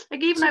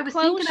like, even I was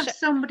thinking of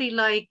somebody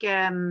like,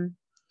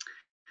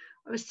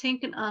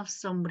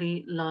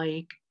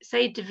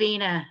 say,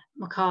 Davina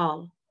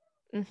McCall,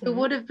 who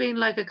would have been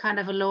like a kind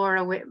of a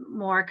Laura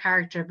Whitmore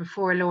character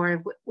before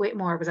Laura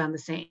Whitmore was on the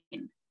scene.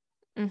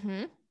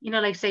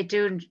 Like, say,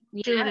 doing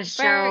a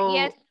show.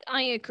 Yes,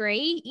 I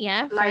agree.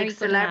 Yeah, like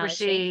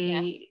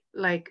Celebrity,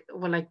 like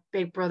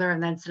Big Brother,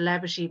 and then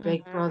Celebrity,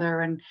 Big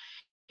Brother, and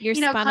you're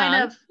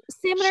kind of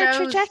similar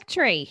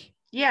trajectory.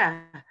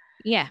 Yeah.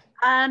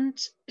 And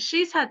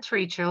she's had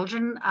 3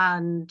 children,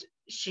 and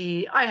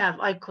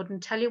I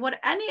couldn't tell you what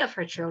any of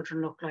her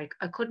children look like.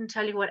 I couldn't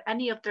tell you what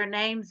any of their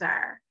names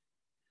are.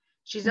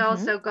 She's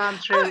also gone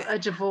through a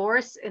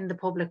divorce in the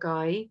public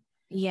eye.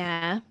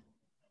 Yeah.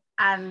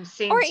 And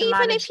seems to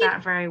manage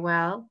that very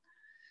well.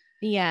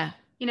 Yeah.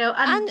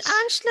 And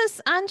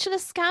Angela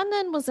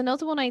Scanlon was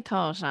another one I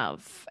thought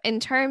of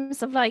in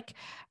terms of like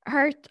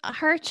her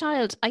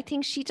child. I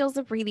think she does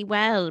it really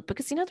well,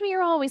 because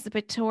you're always a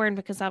bit torn,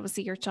 because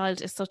obviously your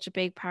child is such a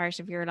big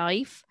part of your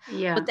life.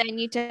 Yeah. But then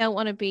you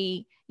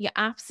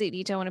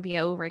absolutely don't want to be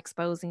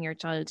overexposing your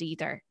child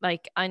either.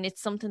 Like, and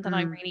it's something that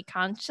I'm really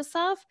conscious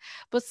of.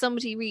 But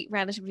somebody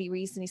relatively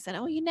recently said,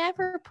 "Oh, you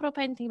never put up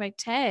anything about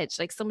Ted,"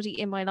 like somebody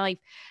in my life.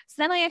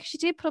 So then I actually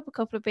did put up a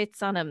couple of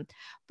bits on him.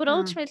 But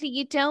ultimately,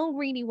 you don't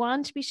really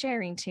want to be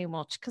sharing too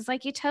much, because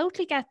like you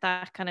totally get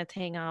that kind of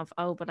thing of,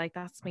 oh, but like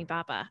that's me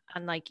baba,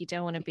 and like you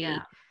don't want to be.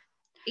 Yeah.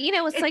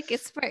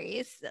 It's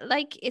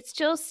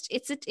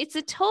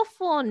a tough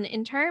one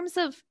in terms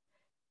of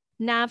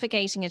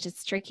navigating it.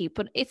 It's tricky,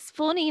 but it's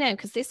funny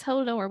because this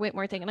whole Laura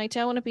Whitmore thing, and I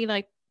don't want to be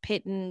like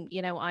pitting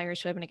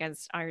Irish women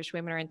against Irish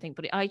women or anything,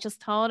 but I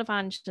just thought of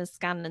Angela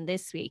Scanlon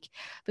this week,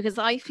 because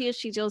I feel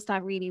she does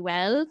that really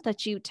well,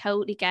 that you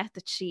totally get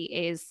that she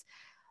is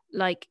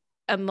like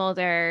a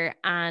mother,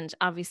 and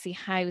obviously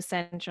how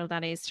central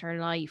that is to her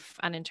life,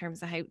 and in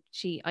terms of how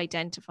she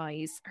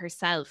identifies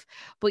herself,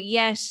 but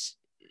yet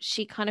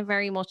she kind of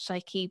very much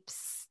like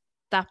keeps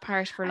that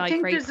part of her I life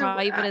think very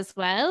private as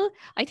well.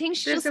 I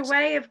think there's a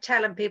way of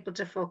telling people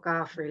to fuck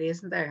off, really,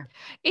 isn't there?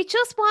 it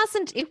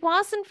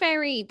wasn't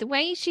very, the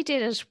way she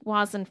did it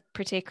wasn't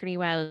particularly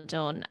well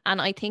done.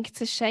 And I think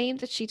it's a shame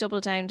that she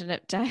doubled down on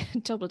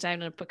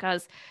it,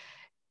 because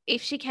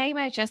if she came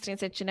out yesterday and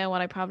said, you know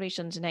what, I probably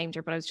shouldn't have named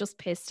her, but I was just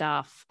pissed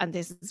off, and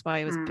this is why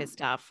I was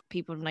pissed off,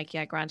 people were like,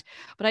 yeah, grand.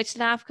 But I just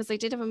laugh because I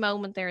did have a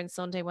moment there on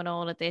Sunday when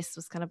all of this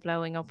was kind of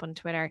blowing up on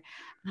Twitter.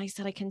 And I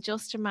said, I can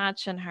just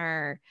imagine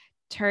her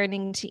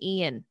turning to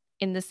Ian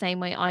in the same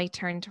way I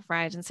turned to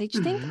Fred and say, do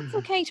you think that's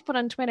okay to put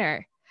on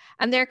Twitter?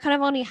 And they're kind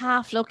of only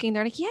half looking.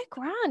 They're like, yeah,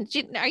 grand.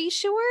 Are you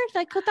sure?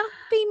 Like, could that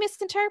be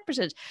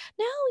misinterpreted?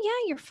 No,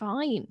 yeah, you're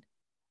fine.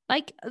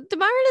 Like, the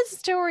moral of the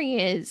story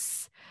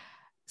is,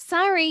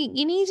 sorry,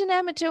 you need an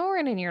Emma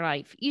Doran in your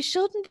life. You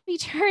shouldn't be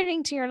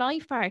turning to your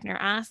life partner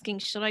asking,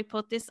 should I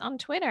put this on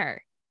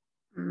Twitter?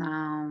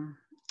 No.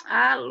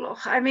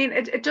 Look, I mean,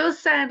 it does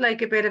sound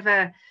like a bit of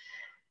a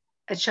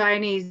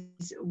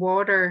Chinese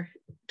water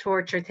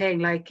torture thing.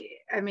 Like,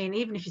 I mean,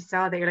 even if you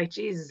saw that, you're like,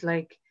 Jesus,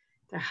 like,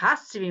 there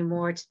has to be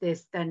more to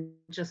this than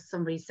just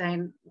somebody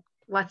saying,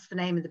 what's the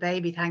name of the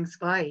baby? Thanks,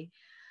 bye.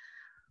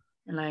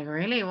 You're like,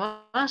 really?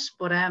 What?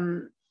 But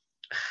on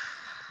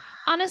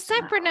a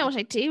separate note,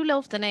 I do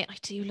love the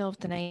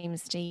name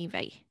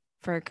Stevie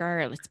for a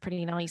girl. It's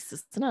pretty nice,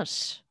 isn't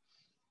it?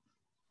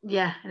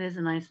 Yeah, it is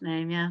a nice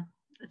name. Yeah,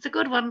 it's a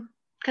good one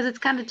because it's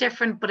kind of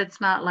different, but it's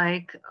not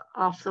like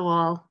off the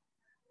wall.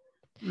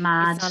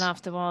 Mad. It's not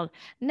off the wall.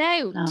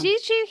 Now, No.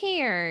 did you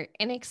hear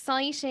an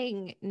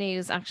exciting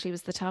news? Actually, it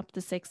was the top of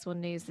the 6-1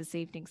 news this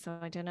evening, so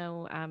I don't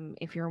know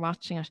if you're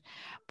watching it,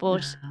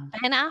 but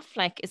Ben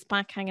Affleck is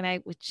back hanging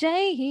out with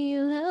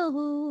J-Lo.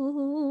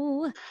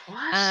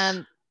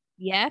 What?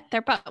 Yeah,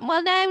 they're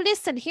well. Now,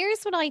 listen.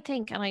 Here's what I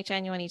think, and I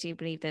genuinely do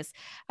believe this.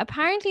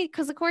 Apparently,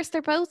 because of course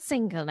they're both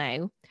single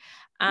now,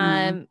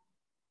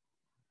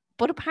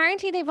 but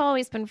apparently they've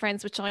always been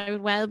friends, which I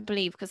would well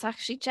believe, because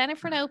actually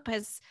Jennifer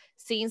Lopez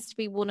seems to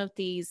be one of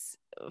these.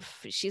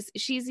 She's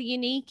a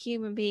unique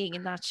human being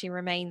in that she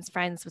remains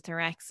friends with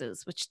her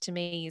exes, which to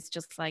me is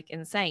just like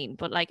insane,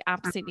 but like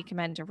absolutely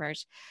commendable.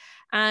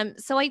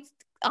 So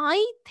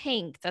I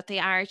think that they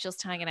are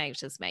just hanging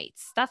out as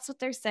mates. That's what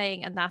they're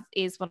saying, and that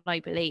is what I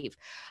believe.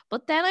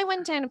 But then I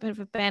went down a bit of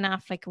a Ben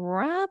Affleck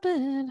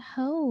rabbit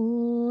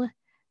hole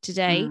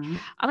today, and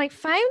I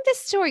found this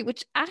story,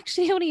 which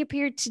actually only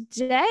appeared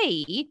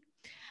today,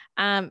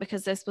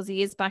 because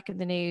he is back in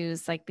the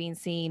news, like being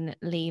seen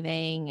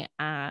leaving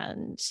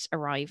and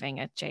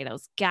arriving at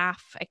JLo's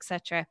gaff,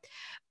 etc.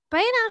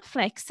 Ben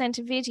Affleck sent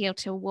a video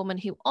to a woman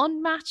who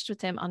unmatched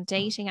with him on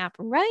dating app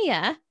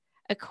Raya,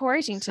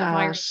 according to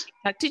viral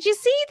TikTok. Did you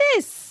see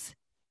this?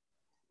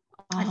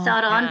 I saw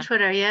it on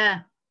Twitter,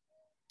 yeah.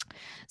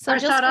 So I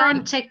saw it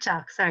on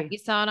TikTok, sorry. You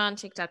saw it on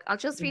TikTok. I'll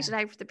just read it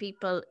out for the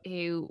people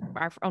who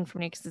are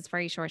unfamiliar because it's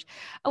very short.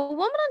 A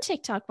woman on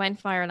TikTok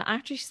went viral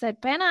after she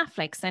said Ben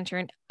Affleck sent her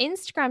an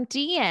Instagram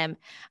DM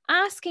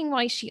asking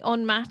why she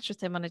unmatched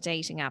with him on a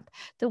dating app.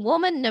 The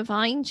woman,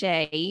 Navine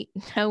J,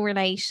 no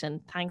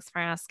relation, thanks for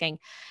asking,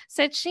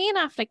 said she and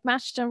Affleck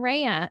matched on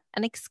Raya,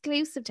 an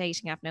exclusive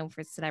dating app known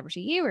for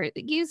celebrity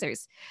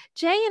users.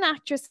 Jay, an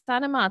actress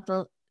and a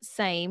model,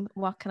 same,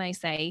 what can I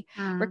say,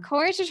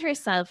 recorded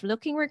herself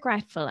looking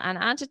regretful and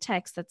added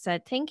text that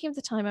said, thinking of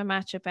the time I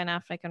matched with Ben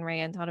Affleck and Ray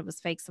and thought it was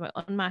fake, so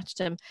I unmatched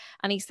him,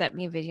 and he sent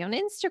me a video on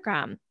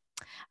Instagram.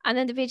 And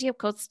then the video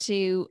cuts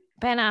to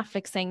Ben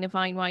Affleck saying,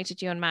 Navine, why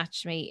did you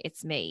unmatch me?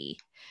 It's me.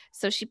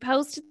 So she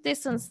posted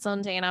this on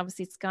Sunday, and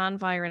obviously it's gone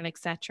viral,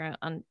 etc.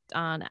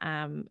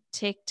 on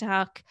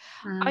TikTok.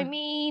 I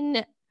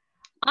mean,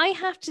 I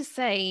have to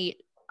say,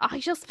 I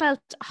just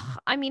felt,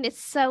 I mean, it's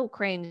so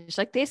cringe.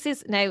 Like, this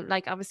is now,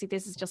 like, obviously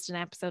this is just an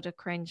episode of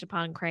cringe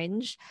upon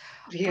cringe.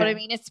 Yeah. But I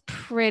mean, it's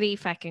pretty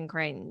fucking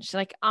cringe.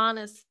 Like,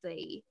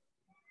 honestly,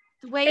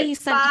 the way he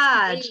sent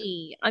it to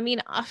me, I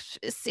mean, I'm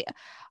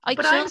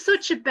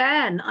such a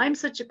Ben.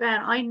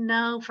 I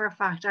know for a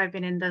fact I've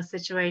been in those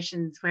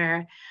situations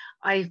where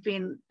I've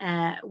been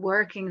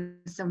working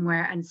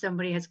somewhere and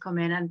somebody has come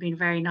in and been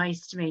very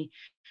nice to me.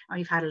 Or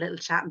we've had a little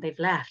chat and they've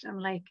left. I'm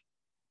like,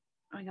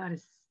 oh my God,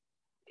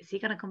 is he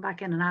going to come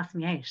back in and ask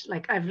me out?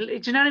 Like, do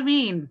you know what I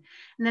mean?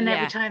 And then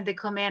every time they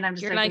come in, I'm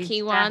just like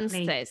he wants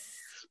this.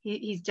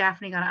 He's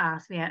definitely going to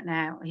ask me out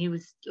now. He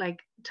was like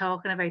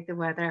talking about the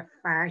weather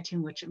far too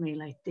much with me.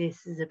 Like,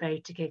 this is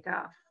about to kick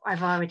off.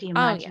 I've already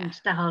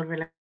imagined the whole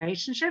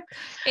relationship.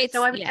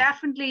 So I would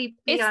definitely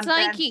be on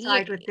Ben's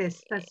side with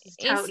this. That's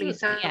totally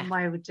something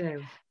I would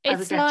do. I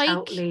would get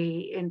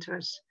totally into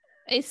it.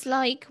 It's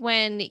like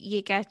when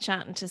you get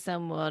chatting to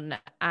someone,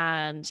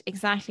 and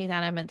exactly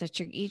that, Emma, that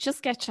you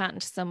just get chatting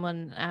to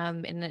someone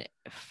in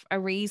a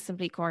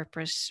reasonably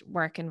corporate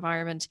work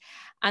environment,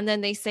 and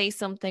then they say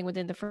something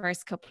within the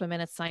first couple of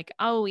minutes like,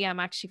 oh yeah,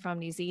 I'm actually from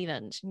New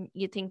Zealand.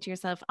 You think to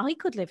yourself, I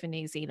could live in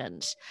New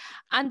Zealand.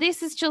 And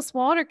this is just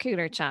water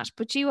cooler chat,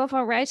 but you have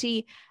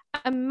already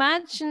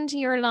imagined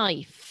your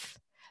life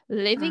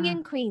living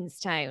in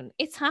Queenstown.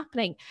 It's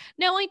happening.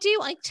 No, I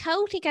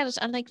totally get it.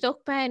 And like,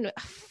 look, Ben,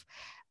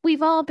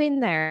 we've all been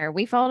there.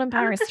 We've all And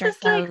embarrassed this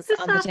is like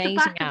ourselves on the dating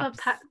apps.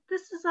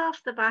 this is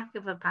off the back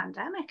of a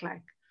pandemic,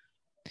 like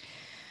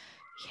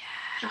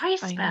Yeah, dry I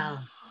spell. know.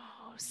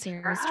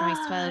 Serious dry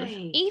spell.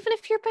 Dry. Even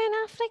if you're Ben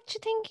Affleck, do you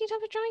think you'd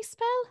have a dry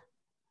spell?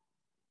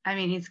 I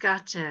mean, he's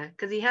got to,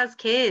 because he has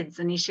kids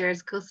and he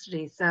shares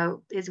custody,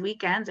 so his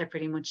weekends are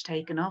pretty much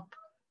taken up.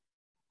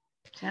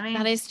 Do you know what I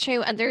mean? That is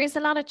true. And there is a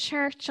lot of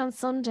church on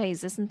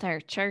Sundays, isn't there?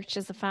 Church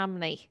as a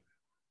family.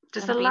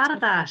 Just That'd a be lot of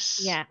tough one. that.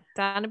 Yeah,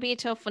 that'd be a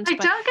tough one to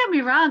Like, don't get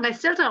me wrong, I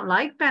still don't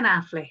like Ben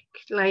Affleck.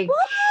 Like,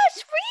 What?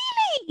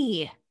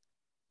 Really?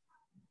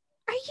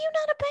 Are you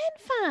not a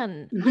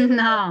Ben fan?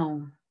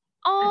 no,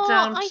 Oh,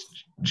 I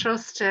don't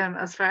trust him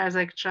as far as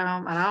I can show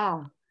him at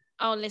all.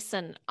 Oh,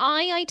 listen,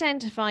 I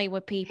identify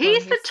with people.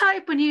 He's the who-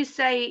 type when you'd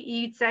say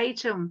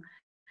to him,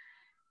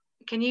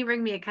 can you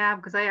ring me a cab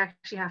because I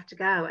actually have to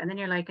go? And then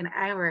you're like an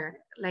hour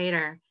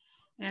later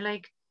and you're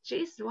like,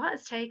 Jesus, what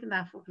is taking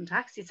that fucking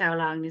taxi so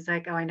long? And he's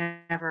like, oh, I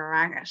never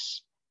rang it.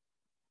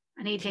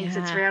 And he thinks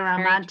it's Yeah, real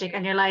very romantic.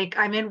 And you're like,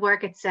 I'm in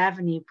work at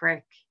 7, you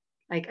prick.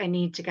 Like, I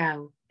need to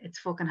go. It's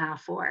fucking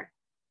 4:30.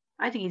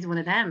 I think he's one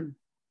of them.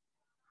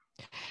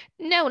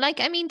 No, like,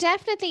 I mean,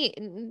 definitely,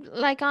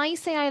 like I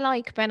say, I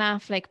like Ben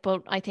Affleck,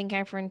 but I think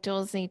everyone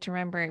does need to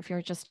remember if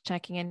you're just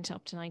checking into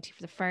Up to 90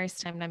 for the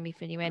first time, let me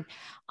fill you in.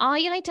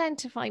 I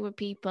identify with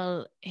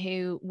people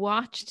who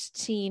watched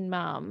Teen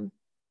Mom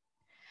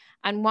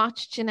and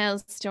watched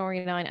Janelle's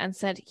storyline and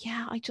said,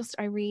 yeah,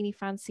 I really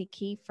fancy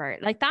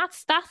Kiefer. Like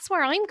that's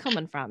where I'm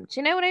coming from. Do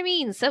you know what I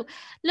mean? So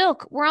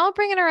look, we're all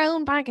bringing our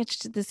own baggage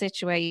to the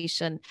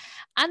situation.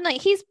 And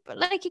like, he's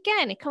like,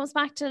 again, it comes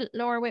back to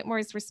Laura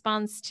Whitmore's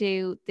response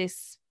to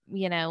this,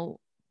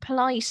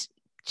 polite,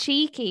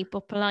 cheeky,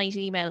 but polite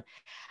email.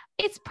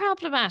 It's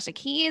problematic.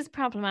 He is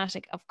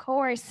problematic. Of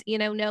course,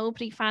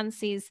 nobody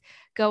fancies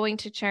going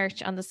to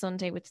church on the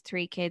Sunday with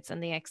 3 kids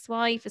and the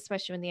ex-wife,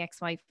 especially when the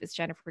ex-wife is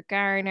Jennifer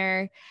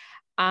Garner.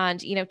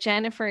 And,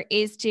 Jennifer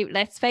is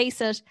let's face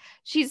it,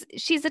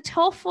 she's a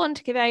tough one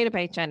to give out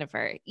about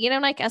Jennifer.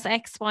 Like as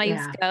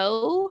ex-wives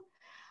go,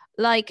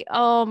 like,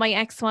 oh, my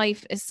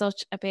ex-wife is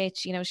such a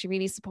bitch. She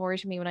really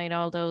supported me when I had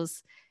all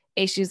those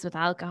issues with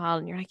alcohol.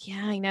 And you're like,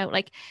 yeah, I know.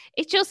 Like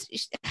it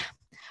just...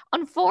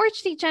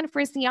 Unfortunately,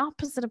 Jennifer is the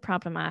opposite of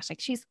problematic.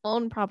 She's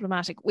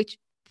unproblematic, which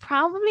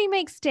probably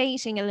makes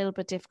dating a little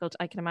bit difficult,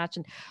 I can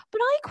imagine.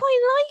 But I quite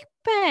like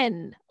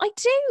Ben. I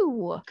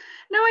do.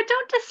 No, I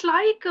don't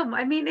dislike him.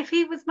 I mean, if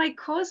he was my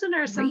cousin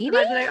or something,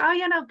 Really? I'd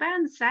be like, oh,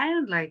 Ben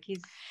sound like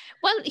he's...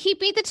 Well, he'd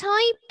be the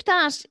type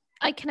that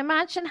I can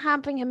imagine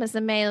having him as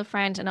a male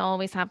friend and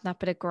always having that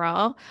bit of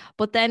graw.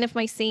 But then if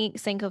my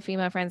single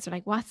female friends are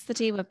like, what's the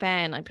deal with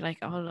Ben? I'd be like,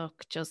 oh,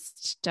 look,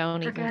 just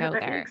don't even go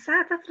there.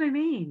 Exactly, that's what I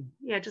mean.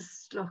 Yeah,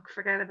 just look,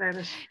 forget about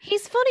it.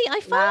 He's funny.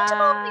 I find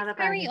him always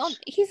baggage.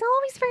 he's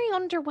always very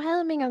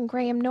underwhelming on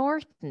Graham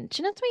Norton.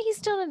 Do you know the way he's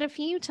done it a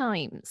few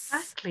times?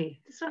 Exactly.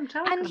 That's what I'm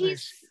talking And about.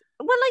 he's,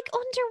 well, like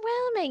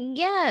underwhelming,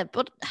 yeah,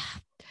 but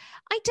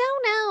I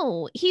don't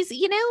know. He's, So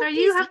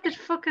you have the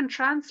fucking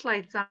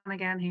translates on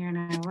again here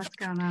now. What's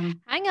going on?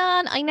 Hang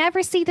on, I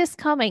never see this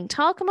coming.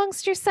 Talk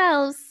amongst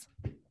yourselves.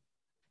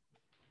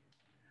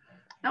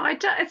 No, I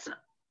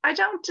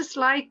don't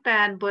dislike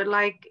Ben, but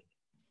like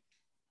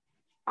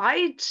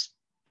I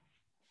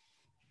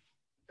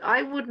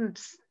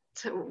wouldn't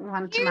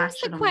want to match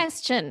Here's the him.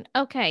 question.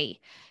 Okay.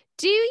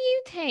 Do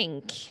you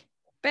think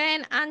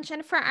Ben and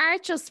Jennifer are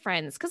just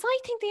friends? Because I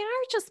think they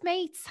are just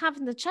mates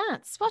having the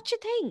chats. What do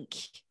you think?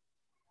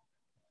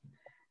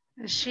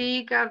 Has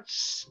she got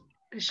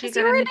You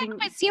were anything?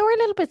 you were a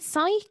little bit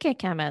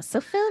psychic, Emma. So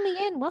fill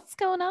me in. What's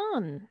going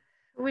on?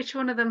 Which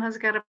one of them has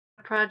got a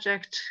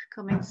project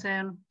coming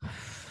soon?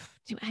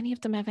 Do any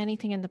of them have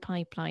anything in the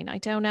pipeline? I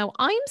don't know.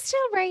 I'm still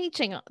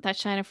raging that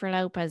Jennifer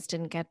Lopez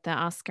didn't get the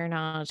Oscar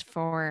nod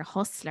for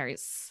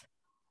Hustlers.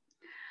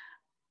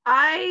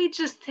 I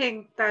just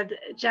think that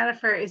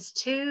Jennifer is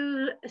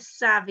too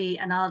savvy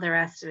and all the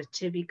rest of it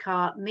to be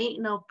caught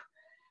meeting up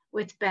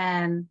with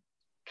Ben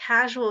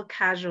casual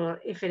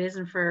if it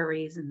isn't for a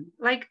reason.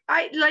 Like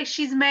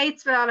she's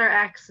mates with all her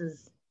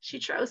exes. She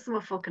throws them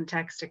a fucking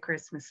text at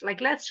Christmas.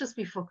 Like, let's just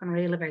be fucking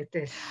real about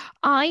this.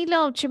 Do you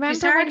remember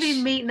She's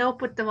hardly meeting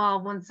up with them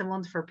all once a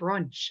month for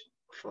brunch.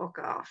 Fuck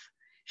off.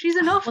 She's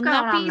enough going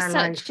on in her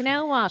life. Do you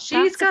know what?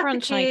 She's got got the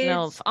brunch the kids. I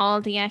love.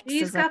 All the exes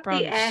She's got at brunch.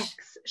 the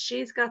ex.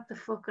 She's got the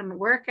fucking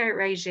workout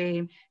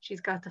regime. She's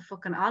got the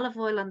fucking olive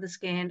oil on the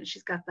skin.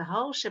 She's got the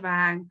whole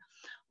shebang.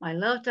 My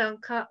love don't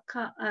cut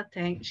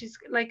thing. She's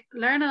like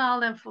learning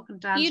all them fucking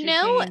dance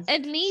routines.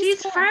 At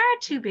least she's far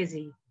too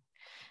busy.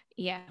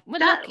 Yeah. Well,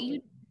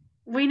 look,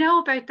 we know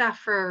about that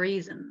for a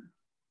reason.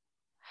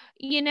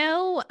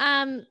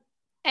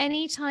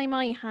 Anytime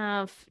I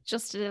have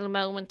just a little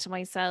moment to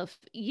myself,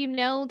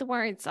 the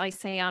words I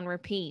say on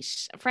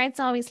repeat. Fred's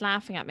always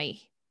laughing at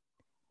me.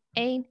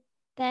 Ain't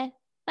that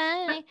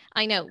funny?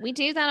 I know, we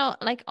do that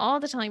all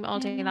the time, all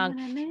day long.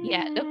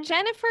 Yeah, look,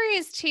 Jennifer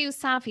is too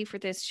savvy for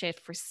this shit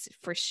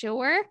for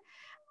sure.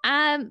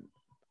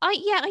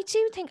 I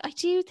do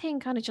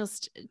think kind of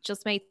just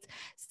mates.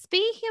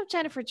 Speaking of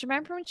Jennifer, do you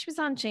remember when she was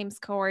on James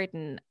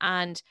Corden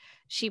and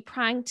she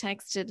prank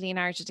texted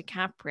Leonardo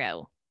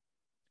DiCaprio?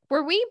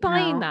 Were we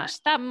buying No. that?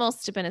 That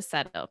must have been a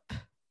setup.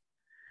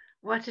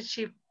 What did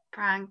she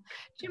prank?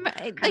 Do you remember,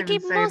 Can't like even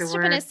it say must the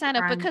have been a word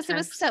setup prank because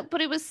text.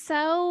 it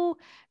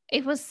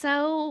was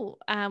so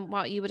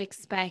what you would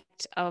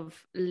expect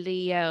of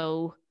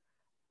Leo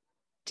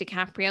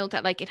DiCaprio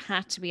that like it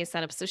had to be a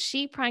setup. So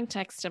she prank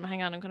texted him.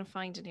 Hang on, I'm going to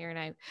find it here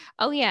now.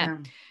 Oh yeah.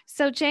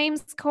 So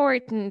James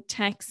Corden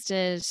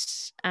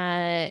texted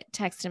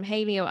him,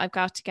 "Hey Leo, I've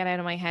got to get out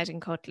of my head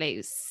and cut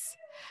loose."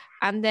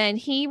 And then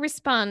he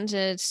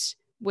responded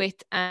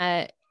with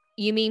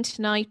 "You mean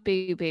tonight,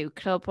 boo boo,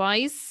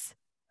 clubwise?"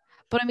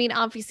 But I mean,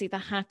 obviously that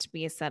had to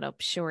be a setup,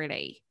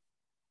 surely.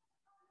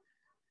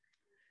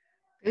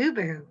 Boo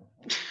boo.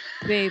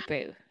 Boo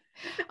boo.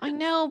 I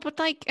know, but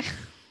like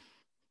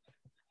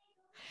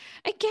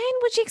again,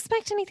 would you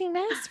expect anything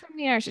less from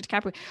Leonardo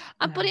DiCaprio?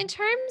 But in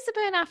terms of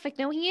Ben Affleck,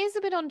 no, he is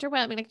a bit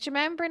underwhelming. Like, do you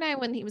remember now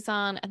when he was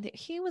on, and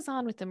he was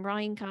on with them,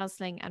 Ryan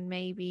Gosling and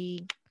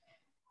maybe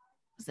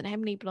was it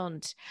Emily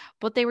Blunt?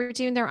 But they were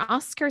doing their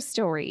Oscar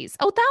stories.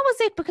 Oh, that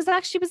was it, because it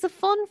actually was a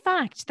fun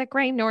fact that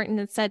Graham Norton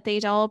had said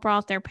they'd all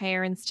brought their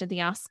parents to the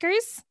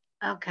Oscars.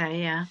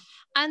 Okay, yeah.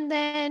 And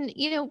then,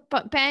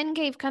 but Ben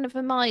gave kind of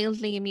a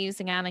mildly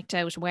amusing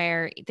anecdote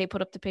where they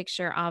put up the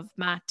picture of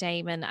Matt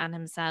Damon and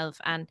himself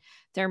and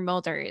their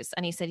mothers.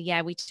 And he said,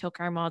 yeah, we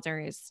took our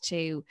mothers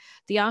to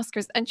the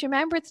Oscars. And do you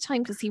remember at the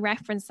time, because he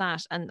referenced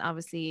that, and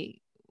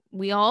obviously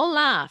we all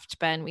laughed,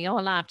 Ben, we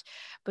all laughed.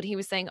 But he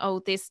was saying, oh,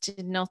 this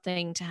did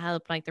nothing to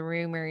help like the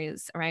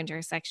rumors around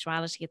her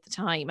sexuality at the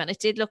time. And it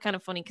did look kind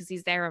of funny because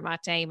he's there with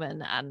Matt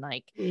Damon and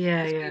like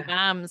his two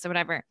mams or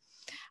whatever.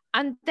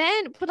 And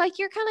then, but like,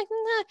 you're kind of like,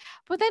 nah.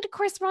 But then, of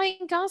course,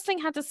 Ryan Gosling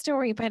had the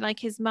story about like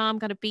his mom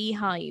got a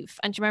beehive.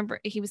 And do you remember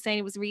he was saying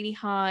it was really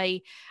high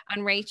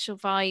and Rachel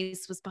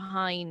Weisz was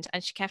behind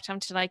and she kept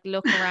having to like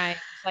look around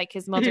like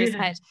his mother's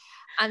head.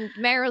 And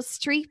Meryl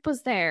Streep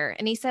was there.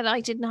 And he said, I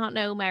did not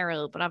know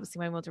Meryl, but obviously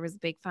my mother was a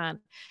big fan.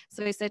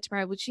 So I said to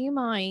Meryl, would you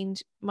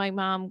mind, my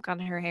mom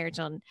got her hair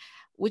done.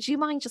 Would you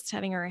mind just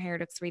telling her hair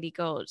looks really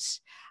good?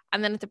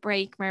 And then at the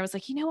break, Mary was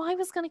like, I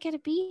was going to get a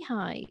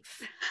beehive.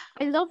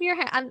 I love your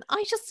hair. And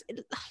I just,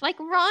 like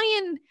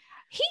Ryan,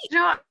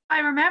 I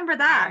remember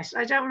that.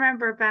 I don't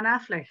remember Ben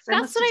Affleck.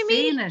 That's what I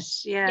mean.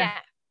 Seen it.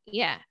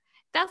 Yeah.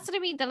 That's what I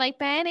mean. That like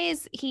Ben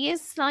he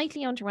is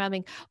slightly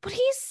underwhelming, but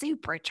he's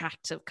super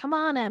attractive. Come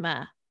on,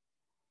 Emma.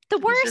 The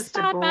worst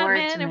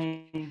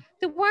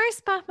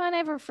Batman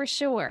ever for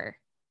sure.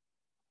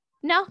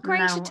 Not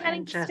great at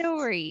telling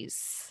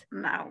stories.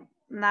 No,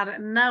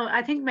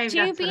 I think maybe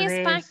that's what it is.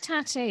 Dubious back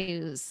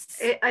tattoos.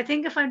 I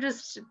think if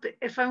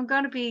I'm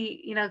going to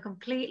be,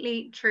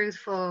 completely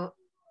truthful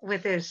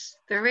with it,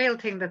 the real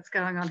thing that's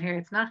going on here,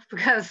 it's not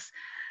because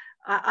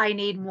I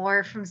need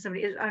more from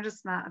somebody. I'm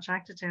just not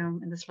attracted to him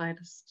in the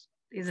slightest.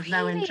 He's of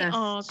no interest.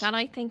 Oh God,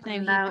 I think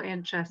now no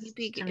interest. I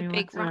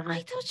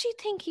thought you'd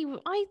think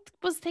I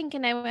was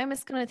thinking now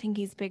Emma's going to think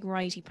he's big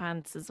righty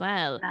pants as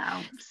well. No,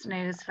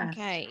 snooze fest.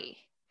 Okay.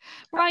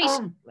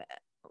 Right.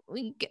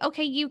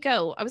 Okay, you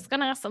go. I was going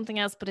to ask something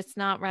else, but it's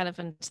not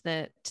relevant to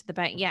the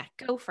bet. Yeah,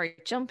 go for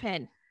it. Jump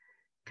in.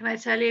 Can I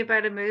tell you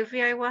about a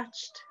movie I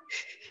watched?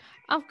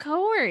 Of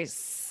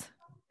course.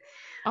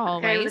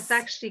 Always. Okay, it's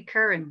actually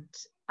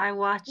current. I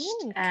watched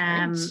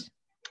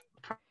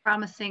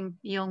Promising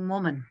Young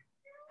Woman.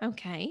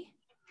 Okay.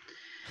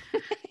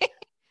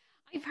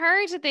 I've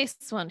heard of this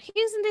one.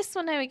 Who's in this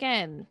one now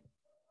again?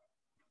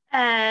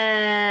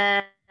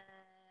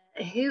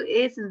 Who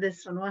is in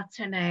this one? What's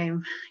her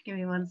name? Give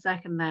me 1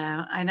 second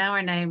now. I know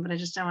her name, but I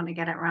just don't want to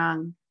get it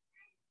wrong.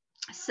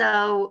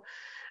 So,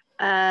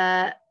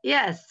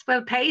 yes.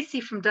 Well,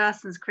 Pacey from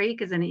Dawson's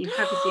Creek is in it. You've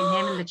probably seen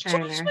him in the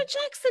trailer. Joshua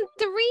Jackson.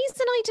 The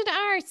reason I did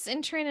arts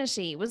in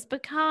Trinity was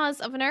because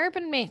of an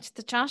urban myth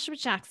that Joshua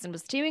Jackson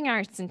was doing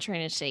arts in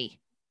Trinity.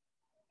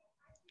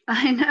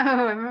 I know.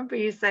 I remember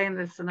you saying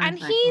this. And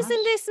he's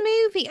in this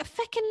movie. I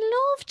fucking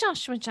love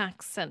Joshua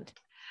Jackson.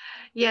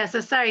 Yeah. So,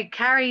 sorry,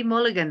 Carrie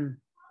Mulligan.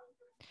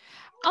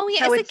 Oh,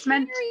 yeah. So is it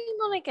Carrie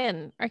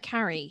Mulligan or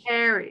Carrie?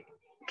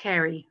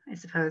 Carrie, I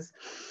suppose.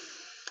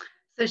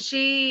 So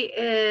she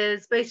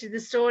is, basically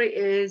the story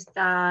is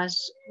that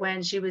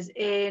when she was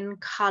in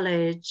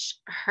college,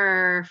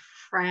 her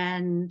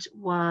friend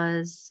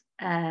was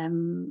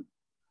raped,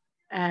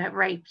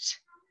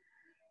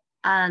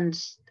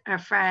 and her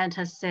friend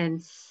has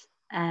since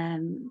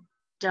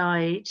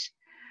died,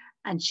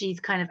 and she's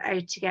kind of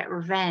out to get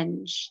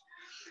revenge.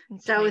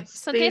 Okay.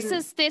 So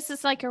this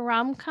is like a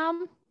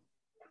rom-com.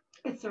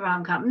 It's a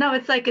rom-com. No,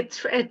 it's like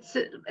it's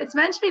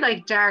meant to be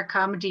like dark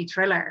comedy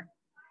thriller.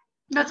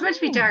 No, it's meant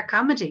to be dark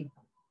comedy,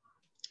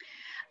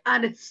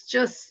 and it's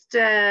just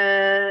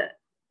been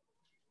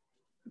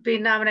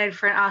nominated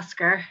for an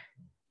Oscar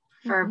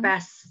for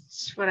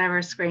best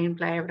whatever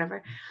screenplay or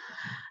whatever.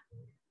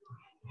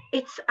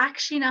 It's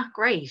actually not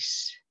great.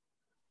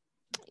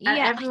 And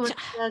everyone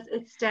says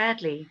it's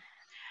deadly.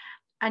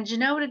 And you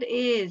know what it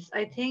is?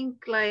 I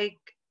think like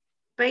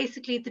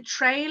basically the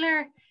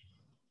trailer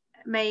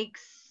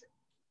makes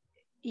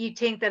you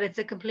think that it's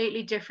a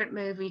completely different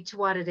movie to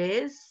what it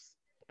is.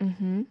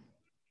 Mm-hmm.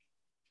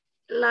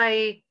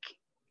 Like,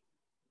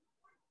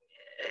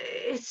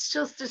 it's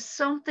just, there's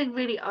something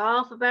really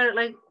off about it.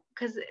 Like,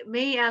 because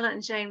me, Ella,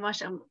 and Jane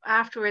watched it,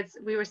 afterwards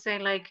we were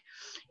saying, like,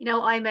 you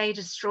know, I May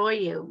Destroy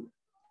You,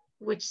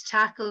 which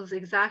tackles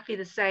exactly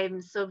the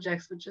same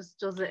subjects, but just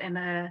does it in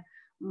a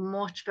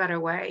much better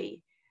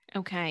way.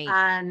 Okay.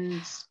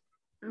 And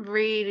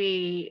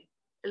really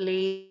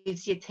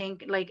leaves you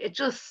think, like, it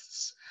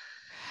just,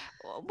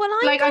 well,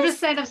 I'm just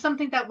saying of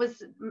something that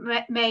was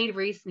made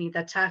recently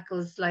that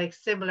tackles like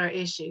similar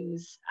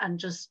issues and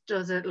just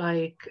does it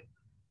like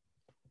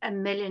a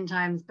million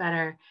times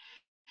better.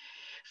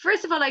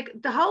 First of all, like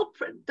the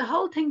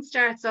whole thing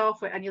starts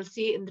off with, and you'll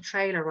see it in the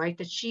trailer, right,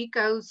 that she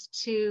goes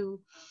to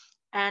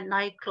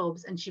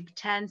nightclubs and she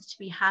pretends to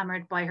be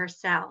hammered by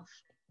herself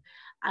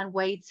and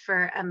waits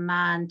for a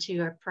man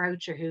to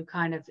approach her who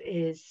kind of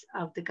is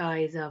of the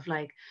guise of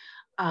like,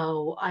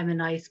 oh, I'm a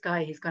nice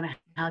guy, he's going to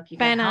help you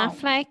Ben get home.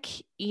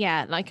 Affleck,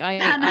 yeah, like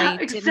I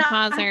didn't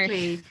bother.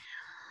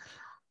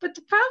 But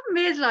the problem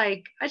is,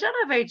 like, I don't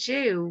know about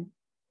you,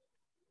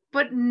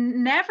 but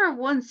never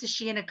once is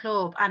she in a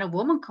club and a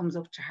woman comes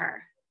up to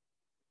her.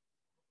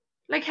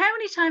 Like, how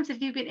many times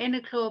have you been in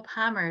a club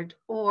hammered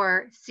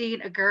or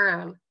seen a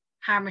girl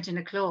hammered in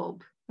a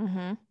club?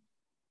 Mm-hmm.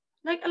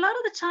 Like, a lot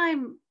of the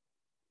time,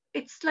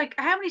 it's like,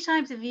 how many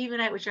times have you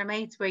been out with your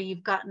mates where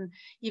you've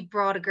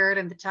brought a girl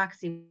in the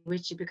taxi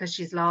with you because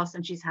she's lost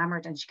and she's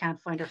hammered and she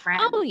can't find her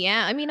friend? Oh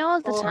yeah, I mean, all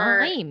the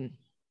time.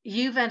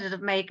 You've ended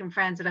up making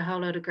friends with a whole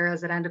load of girls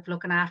that end up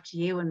looking after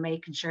you and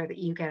making sure that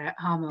you get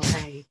home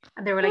okay.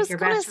 And they were like, your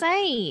best. I was gonna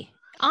say,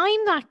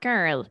 I'm that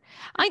girl.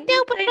 I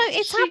know, but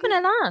it's happened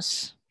a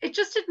lot. It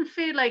just didn't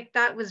feel like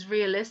that was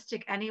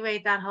realistic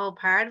anyway, that whole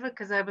part of it,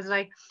 because I was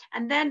like,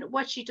 and then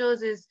what she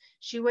does is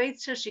she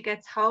waits till she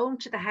gets home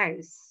to the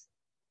house.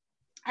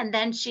 And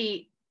then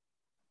she,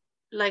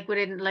 like,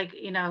 within, like,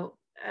 you know,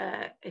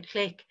 a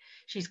click,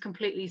 she's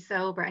completely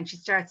sober and she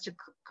starts to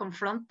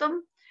confront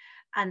them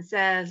and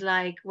says,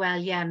 like, well,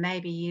 yeah,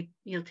 maybe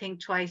you'll think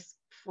twice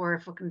before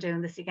fucking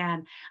doing this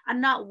again. And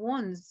not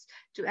once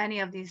do any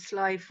of these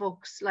sly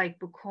fucks, like,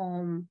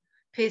 become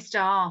pissed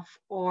off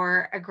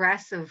or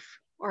aggressive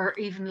or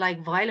even,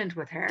 like, violent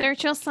with her. They're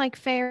just like,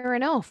 fair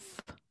enough.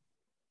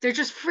 They're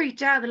just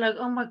freaked out. They're like,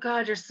 oh my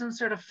God, you're some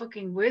sort of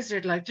fucking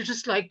wizard. Like, they're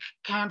just like,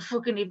 can't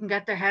fucking even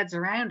get their heads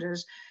around it.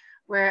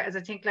 Whereas I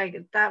think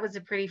like that was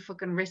a pretty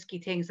fucking risky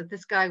thing. So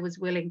this guy was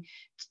willing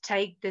to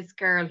take this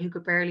girl who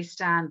could barely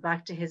stand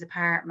back to his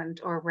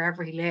apartment or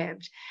wherever he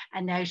lived.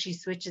 And now she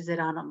switches it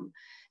on him.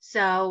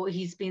 So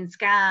he's been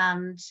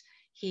scammed.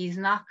 He's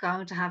not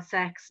going to have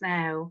sex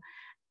now.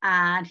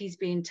 And he's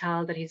being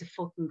told that he's a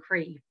fucking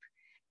creep.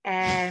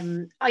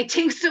 I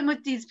think some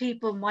of these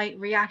people might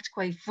react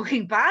quite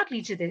fucking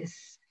badly to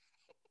this.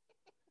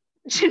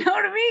 Do you know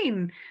what I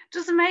mean?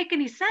 Doesn't make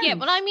any sense. Yeah,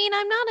 but I mean,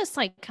 I'm not a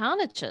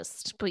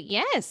psychologist, but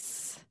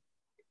yes.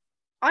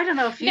 I don't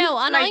know if you... No,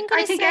 and like,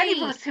 I think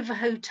any of us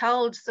who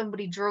told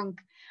somebody drunk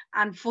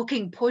and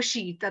fucking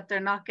pushy that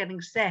they're not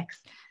getting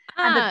sex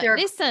and that they're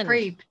a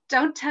creep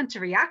don't tend to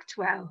react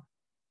well.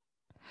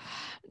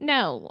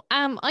 No,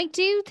 I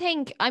do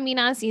think, I mean,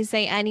 as you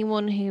say,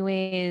 anyone who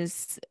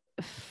is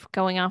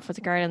going off with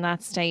a girl in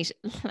that state,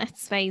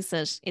 let's face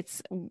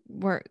it,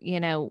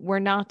 we're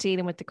not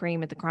dealing with the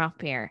cream of the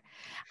crop here.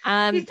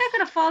 He's not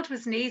going to fall to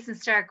his knees and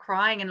start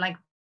crying and like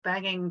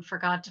begging for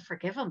God to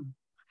forgive him.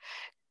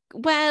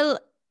 Well,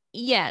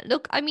 yeah,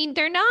 look, I mean,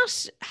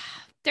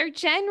 they're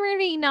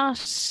generally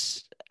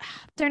not,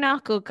 they're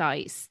not good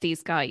guys,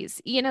 these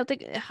guys. You know,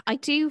 I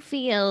do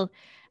feel,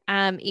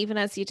 even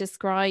as you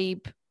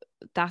describe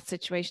that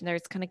situation there,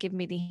 it's kind of giving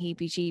me the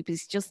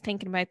heebie-jeebies just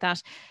thinking about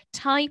that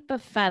type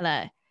of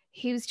fella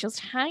who's just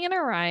hanging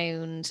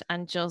around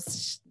and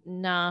just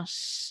not,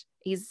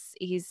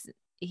 he's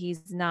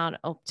not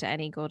up to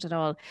any good at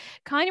all.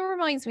 Kind of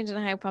reminds me, I don't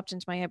know how it popped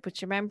into my head, but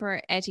you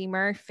remember Eddie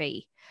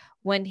Murphy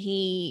when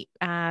he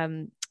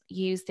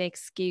used the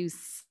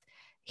excuse,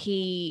 do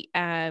you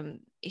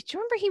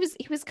remember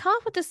he was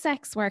caught with a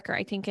sex worker,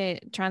 I think a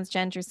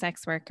transgender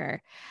sex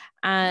worker,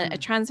 a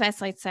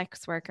transvestite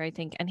sex worker, I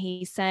think, and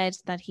he said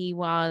that he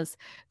was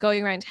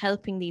going around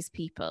helping these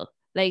people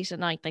late at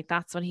night, like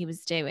that's what he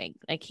was doing,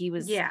 like he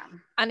was, yeah.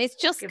 And it's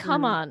just,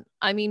 come on,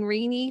 I mean,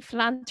 really,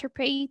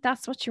 philanthropy,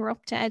 that's what you're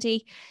up to,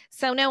 Eddie.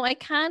 So no, I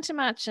can't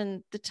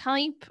imagine the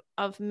type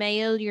of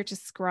male you're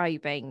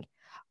describing.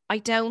 I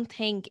don't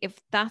think,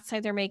 if that's how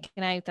they're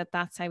making out that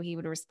that's how he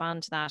would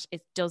respond to that,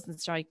 it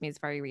doesn't strike me as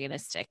very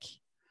realistic.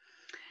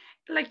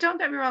 Like, don't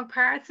get me wrong,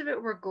 parts of it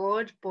were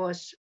good,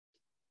 but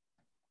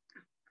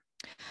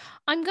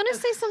I'm going to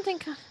say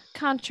something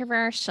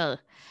controversial.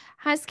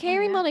 Has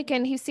Carey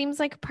Mulligan, who seems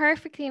like a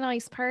perfectly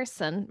nice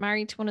person,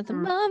 married to one of the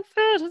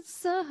Mumford &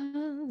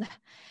 Sons,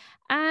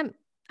 has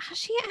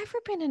she ever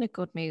been in a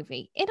good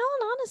movie? In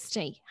all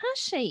honesty, has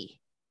she?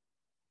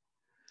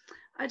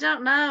 I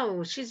don't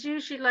know. She's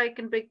usually like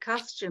in big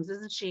costumes,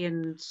 isn't she?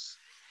 And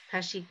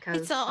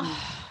petticoats.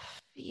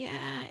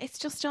 Yeah, it's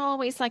just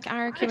always like I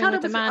arguing thought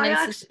with it the was. man in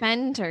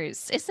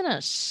suspenders, isn't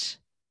it?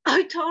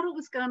 I thought it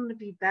was going to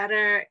be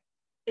better.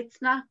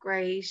 It's not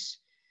great.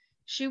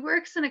 She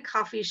works in a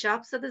coffee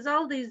shop, so there's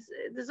all these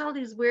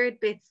weird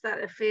bits that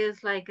it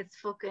feels like it's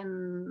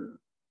fucking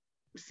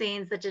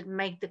scenes that didn't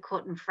make the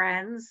cut in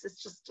Friends. It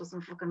just doesn't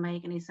fucking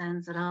make any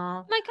sense at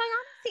all. Like,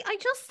 I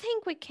just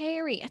think with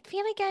Carrie, I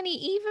feel like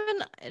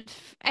even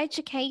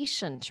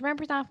Education. Do you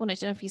remember that one? I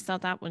don't know if you saw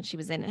that one she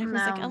was in. And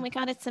everyone's like, No. oh my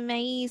God, it's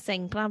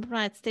amazing, blah, blah,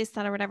 blah, it's this,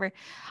 that, or whatever.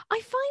 I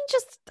find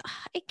just,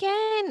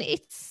 again,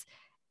 it's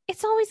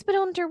always been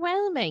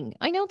underwhelming.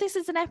 I know this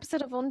is an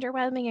episode of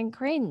underwhelming and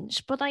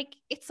cringe, but like,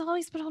 it's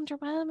always been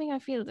underwhelming, I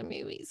feel, the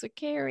movies with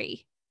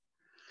Carrie.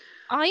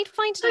 I'd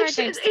find it hard.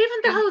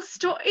 Even the whole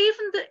story,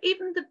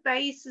 even the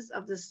basis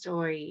of the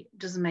story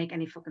doesn't make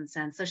any fucking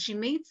sense. So she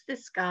meets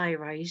this guy,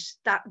 right?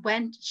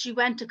 She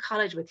went to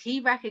college with.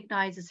 He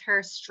recognizes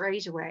her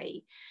straight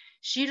away.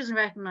 She doesn't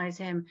recognize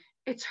him.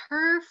 It's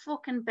her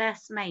fucking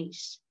best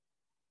mate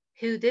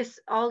who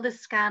all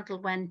this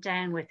scandal went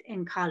down with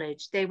in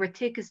college. They were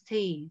thick as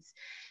thieves.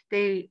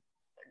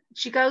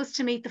 She goes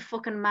to meet the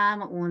fucking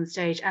mom at one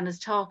stage and is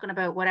talking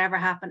about whatever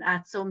happened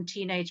at some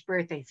teenage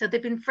birthday. So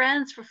they've been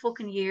friends for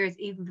fucking years,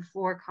 even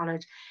before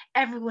college.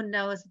 Everyone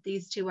knows that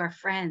these two are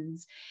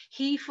friends.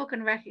 He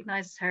fucking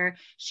recognizes her.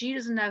 She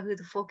doesn't know who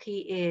the fuck he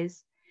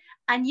is.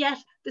 And yet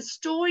the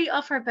story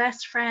of her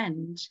best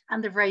friend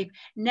and the rape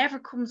never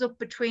comes up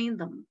between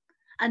them.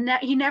 And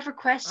he never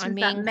questions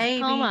that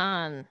maybe come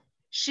on.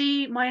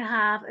 She might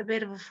have a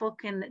bit of a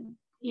fucking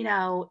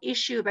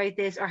issue about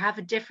this, or have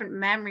a different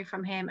memory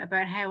from him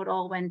about how it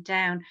all went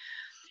down.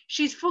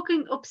 She's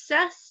fucking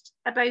obsessed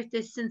about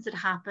this since it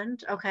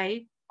happened.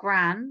 Okay,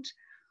 grand.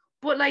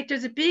 But like,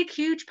 there's a big,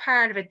 huge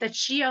part of it that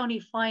she only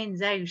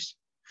finds out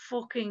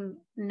fucking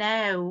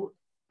now.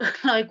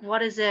 Like,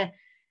 what is it?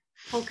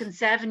 Fucking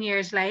 7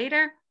 years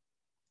later.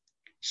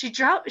 She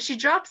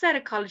drops out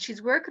of college.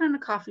 She's working in a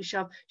coffee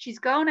shop. She's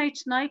going out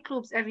to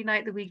nightclubs every night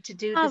of the week to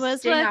do the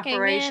sting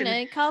operation. In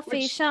a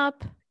coffee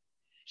shop.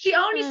 She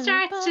only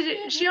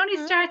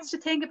starts to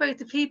think about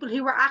the people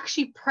who were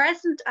actually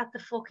present at the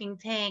fucking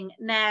thing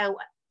now.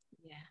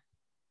 Yeah.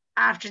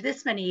 After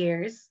this many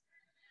years,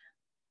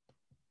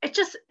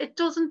 it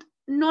doesn't.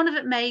 None of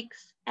it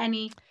makes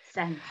any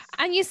sense.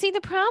 And you see,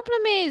 the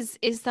problem is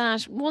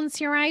that once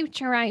you're out,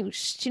 you're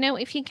out. Do you know,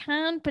 if you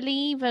can't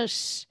believe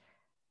it,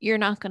 you're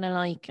not going to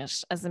like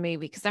it as a movie,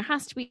 because there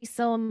has to be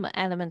some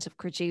element of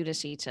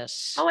credulity to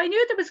it. Oh, I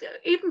knew there was,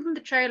 even from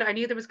the trailer, I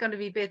knew there was going to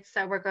be bits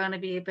that were going to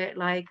be a bit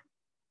like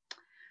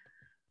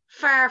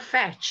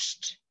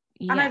far-fetched.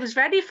 Yeah. And I was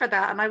ready for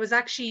that. And I was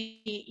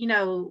actually,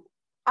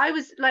 I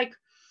was like,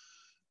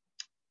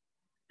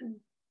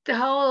 the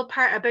whole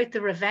part about the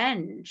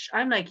revenge,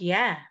 I'm like,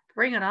 yeah,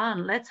 bring it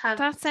on. Let's have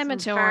that's Emma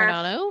Thorne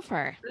all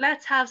over.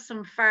 Let's have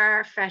some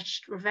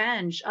far-fetched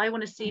revenge. I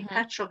want to see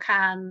petrol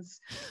cans.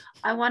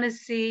 I want to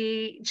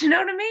see, do you know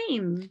what I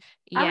mean?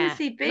 Yeah. I want to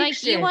see big like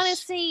shit. You want to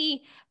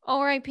see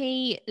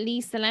R.I.P.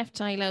 Lisa Left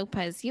Eye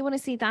Lopez. You want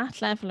to see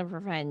that level of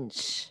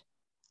revenge.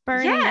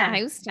 Burning the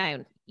house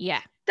down.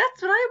 Yeah.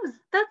 That's what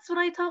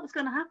I thought was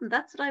going to happen.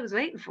 That's what I was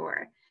waiting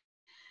for.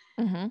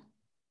 Mm-hmm.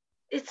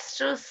 It's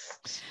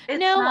just, it's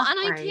no, not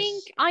and great. I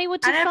think I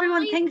would. And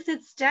everyone thinks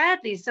it's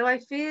deadly, so I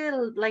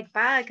feel like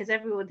bad because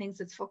everyone thinks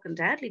it's fucking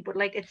deadly, but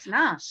like it's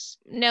not.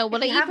 No,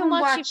 well, if you haven't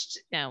watched.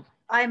 No,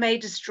 I May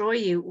Destroy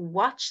You.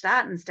 Watch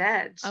that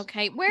instead.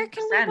 Okay, where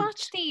can 100%. we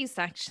watch these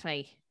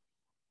actually?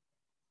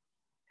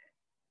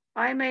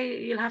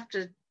 You'll have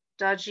to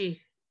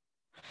dodgy.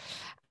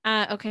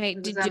 Okay.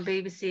 It was on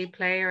BBC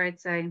Player,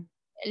 I'd say.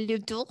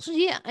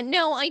 Yeah,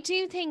 no, I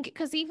do think,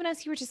 because even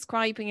as you were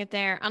describing it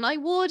there, and I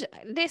would,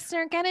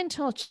 listener, get in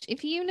touch.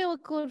 If you know a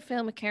good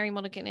film with Carey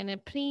Mulligan in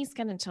it, please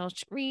get in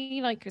touch.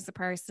 Really like her as a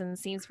person,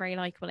 seems very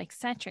likable,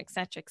 etc.,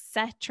 etc.,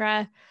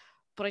 etc.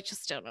 But I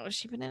just don't know if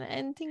she's been in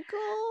anything good.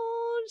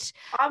 Oh,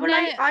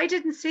 well, I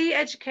didn't see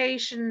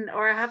Education,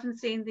 or I haven't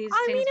seen these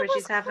things where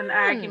she's having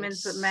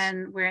arguments with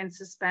men wearing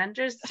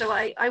suspenders. So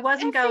I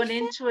wasn't going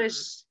into it.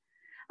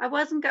 I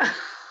wasn't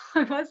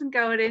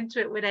going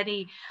into it with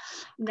any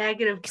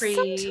negative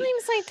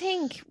Sometimes I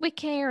think with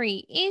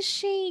Carey, is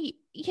she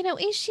a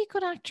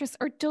good actress,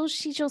 or does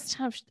she just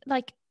have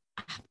like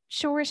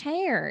short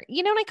hair?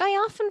 Like I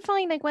often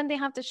find like when they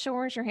have the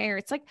shorter hair,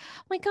 it's like,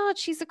 oh my God,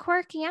 she's a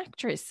quirky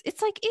actress.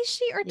 It's like, is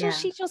she, or does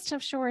she just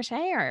have short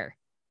hair?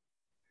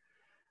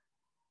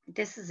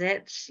 This is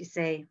it, you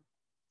say.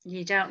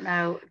 You don't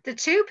know. The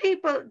two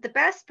people, the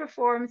best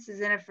performances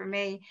in it for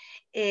me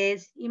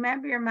is, you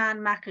remember your man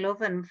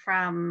McLovin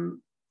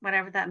from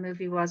whatever that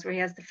movie was where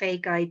he has the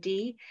fake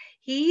ID?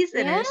 He's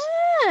in it,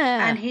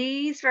 and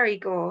he's very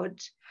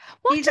good.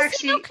 What does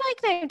he look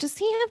like now? Does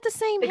he have the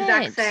same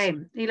exact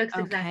same? He looks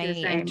exactly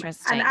the same.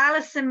 Interesting.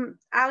 And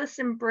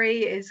Alison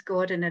Brie is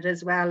good in it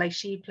as well. Like,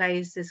 she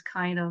plays this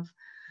kind of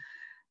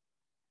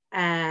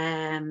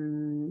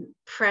preppy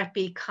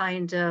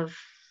kind of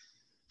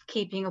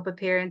keeping up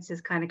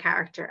appearances kind of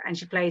character, and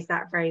she plays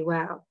that very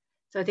well.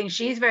 So I think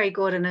she's very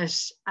good in it,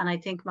 and I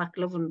think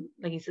McLovin,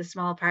 like, he's a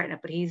small partner,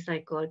 but he's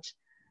like good.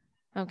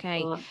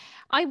 Okay. But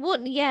I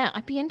wouldn't, yeah,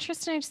 I'd be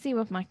interested to see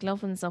what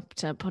McLovin's up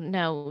to, but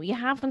no, you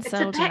haven't it's a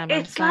sold bit, him.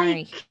 I'm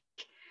sorry.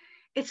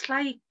 it's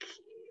like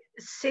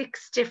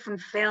 6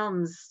 different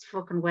films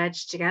fucking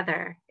wedged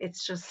together.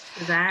 It's just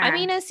I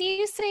mean, bizarre. as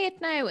you say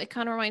it now, it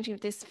kind of reminds me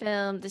of this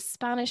film, this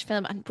Spanish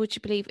film. And would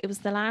you believe it was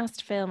the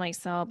last film I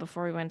saw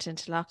before we went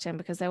into lockdown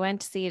because I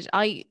went to see it.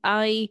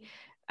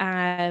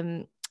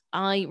 Um,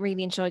 I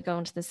really enjoy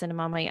going to the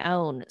cinema on my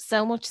own.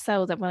 So much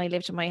so that when I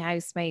lived with my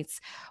housemates,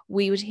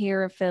 we would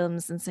hear of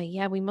films and say,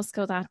 "Yeah, we must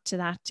go to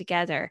that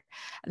together."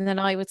 And then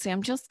I would say,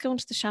 "I'm just going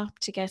to the shop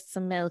to get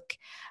some milk."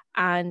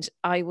 And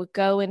I would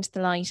go into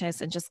the lighthouse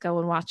and just go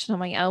and watch it on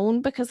my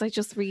own because I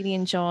just really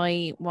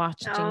enjoy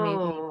watching movies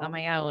on Oh,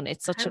 my own.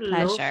 It's such how a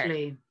pleasure.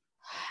 lovely.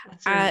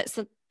 That's a,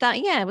 So that,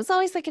 yeah, it was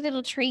always like a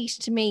little treat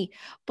to me.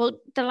 But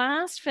the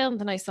last film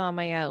that I saw on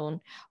my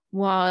own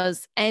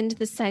was End of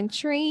the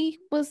Century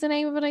was the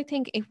name of it. I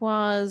think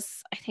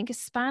a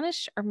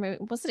Spanish or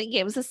was it?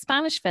 Yeah, it was a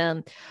Spanish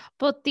film.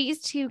 But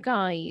these two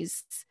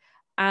guys,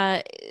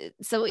 uh,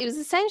 so it was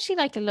essentially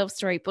like a love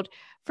story. But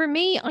for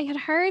me, I had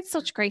heard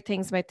such great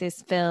things about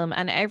this film,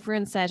 and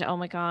everyone said, "Oh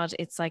my God,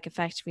 it's like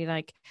effectively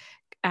like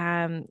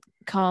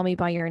Call Me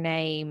by Your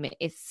Name.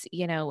 It's,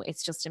 you know,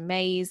 it's just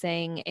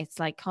amazing. It's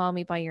like Call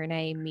Me by Your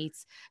Name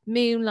meets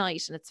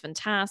Moonlight, and it's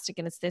fantastic,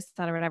 and it's this,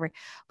 that, or whatever."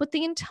 But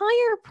the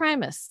entire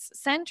premise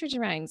centered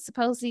around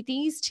supposedly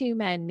these two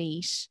men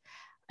meet.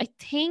 I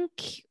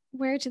think,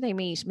 where do they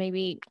meet?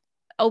 Maybe,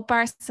 oh,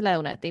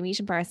 Barcelona. They meet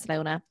in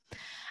Barcelona.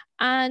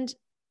 And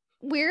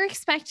we're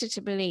expected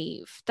to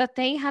believe that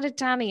they had a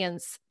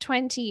dalliance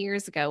 20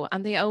 years ago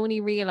and they only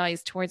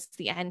realized towards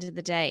the end of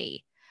the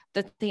day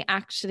that they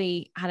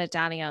actually had a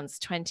dalliance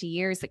 20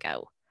 years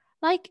ago.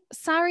 Like,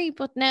 sorry,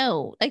 but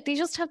no. Like, they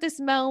just have this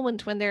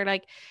moment when they're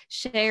like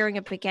sharing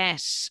a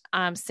baguette,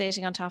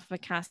 sitting on top of a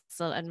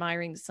castle,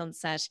 admiring the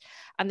sunset,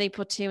 and they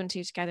put two and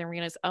two together and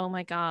realize, oh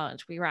my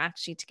God, we were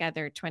actually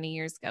together 20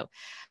 years ago.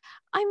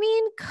 I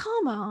mean,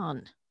 come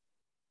on.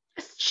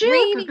 it's stupid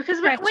Really because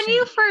when stretching.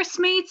 you first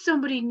meet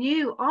somebody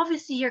new,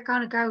 obviously you're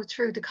going to go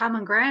through the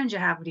common ground you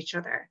have with each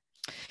other.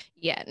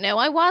 Yeah, no,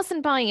 I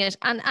wasn't buying it.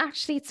 And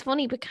actually, it's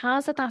funny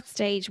because at that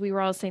stage we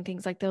were all saying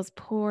things like those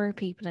poor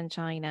people in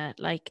China,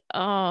 like,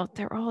 oh,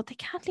 they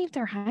can't leave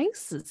their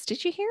houses.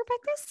 Did you hear about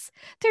this?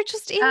 They're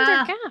just in their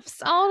Ah,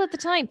 gaffs all of the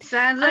time.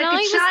 sounds And like a I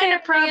was there China on my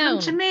problem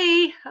to own.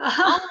 me.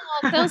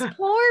 Oh, those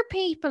poor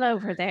people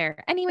over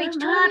there. Anyway, They're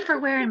turning mad for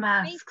wearing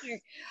masks. here.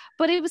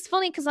 But it was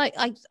funny because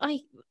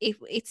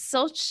it's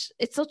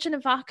such an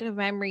evocative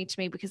memory to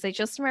me because I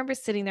just remember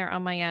sitting there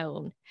on my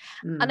own.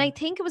 And I Mm.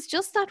 think it was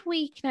just that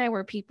week now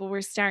where people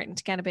were starting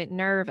to get a bit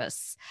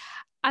nervous.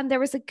 And there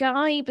was a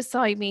guy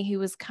beside me who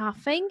was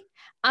coughing.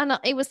 And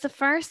it was the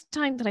first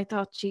time that I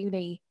thought,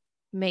 Julie,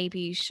 maybe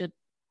you should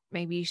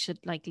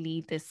like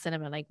leave this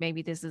cinema. Like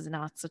maybe this is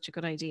not such a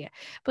good idea.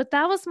 But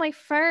that was my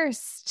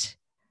first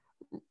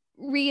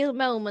real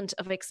moment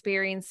of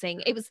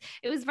experiencing it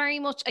was very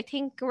much, I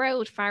think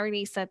Gerard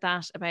Farley said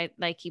that about,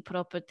 like, he put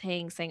up a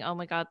thing saying, oh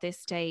my God,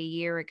 this day a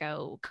year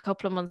ago, a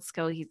couple of months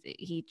ago,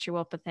 he threw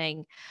up a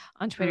thing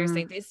on Twitter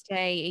saying, Mm. this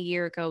day a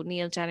year ago,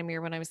 Neil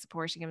Delamere, when I was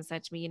supporting him,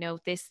 said to me, you know,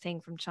 this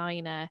thing from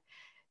China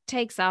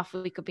takes off,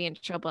 we could be in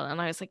trouble. And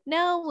I was like,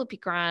 no, we'll be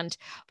grand.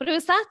 But it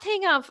was that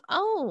thing of,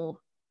 oh,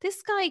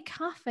 this guy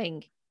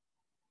coughing,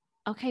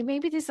 okay,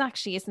 maybe this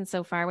actually isn't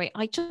so far away.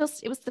 It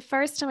was the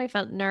first time I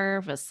felt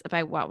nervous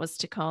about what was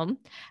to come.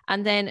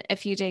 And then a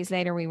few days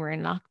later, we were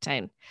in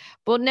lockdown.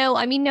 But no,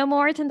 I mean, no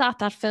more than that.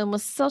 That film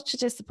was such a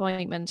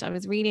disappointment. I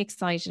was really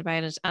excited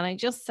about it. And I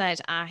just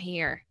said,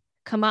 here,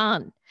 come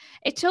on.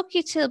 It took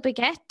you till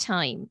baguette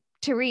time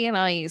to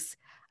realize,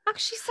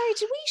 actually, sorry,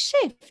 did we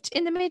shift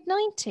in the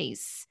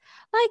mid-90s?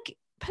 Like,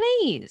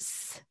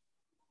 please.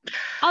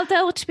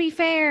 Although, to be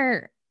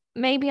fair,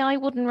 maybe I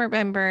wouldn't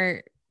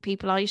remember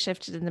people I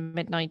shifted in the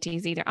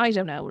mid-90s either. I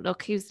don't know.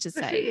 Look, who's to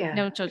say? Yeah.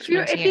 No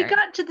judgment If you here.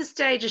 got to the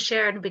stage of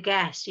sharing a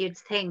baguette, you'd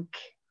think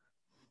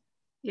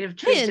you'd have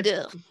treated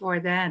it before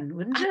then,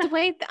 wouldn't And you?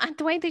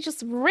 the way they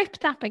just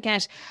ripped that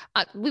baguette.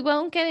 We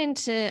won't get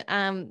into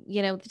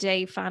the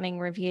Dave Fanning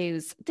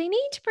reviews. They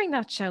need to bring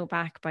that show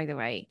back, by the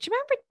way. Do you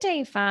remember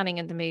Dave Fanning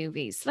in the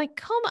movies? Like,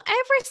 come on,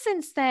 ever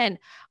since then,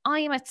 I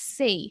am at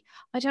sea.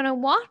 I don't know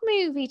what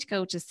movie to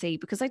go to see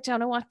because I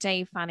don't know what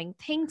Dave Fanning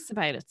thinks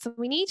about it. So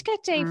we need to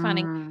get Dave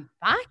Fanning Mm.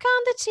 back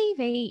on the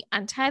TV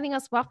and telling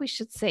us what we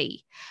should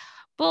see.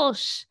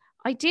 But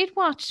I did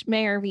watch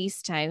Mayor of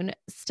Easttown,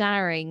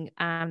 starring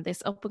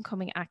this up and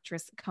coming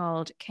actress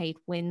called Kate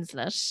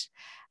Winslet.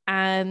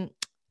 And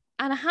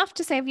I have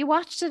to say, have you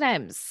watched it,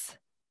 Ems?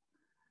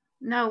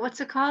 No, what's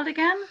it called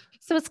again?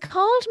 So it's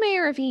called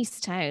Mayor of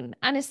Easttown,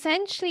 and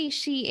essentially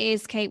she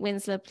is, Kate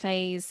Winslet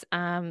plays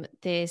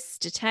this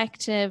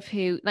detective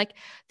who, like,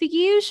 the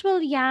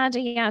usual yada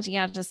yada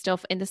yada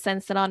stuff, in the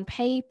sense that on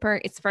paper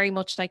it's very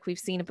much like we've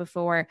seen it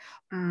before,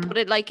 but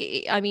it, like,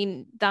 I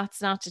mean, that's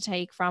not to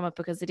take from it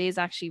because it is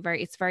actually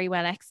it's very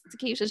well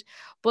executed.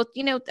 But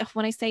you know,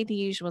 when I say the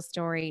usual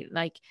story,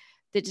 like,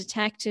 the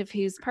detective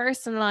whose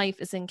personal life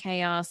is in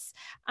chaos,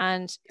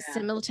 and Yeah.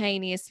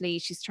 simultaneously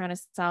she's trying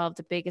to solve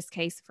the biggest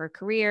case of her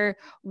career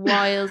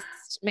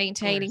whilst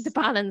maintaining the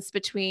balance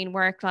between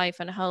work life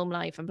and home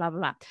life and blah blah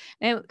blah.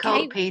 Now,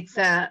 Cold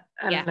pizza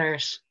yeah.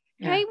 alert.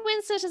 Yeah. Kate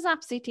Winslet is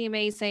absolutely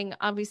amazing.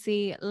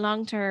 Obviously,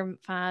 long-term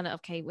fan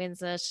of Kate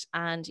Winslet.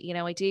 And, you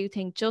know, I do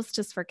think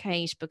justice for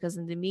Kate, because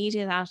in the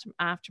immediate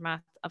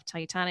aftermath of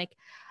Titanic,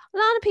 a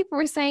lot of people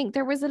were saying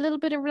there was a little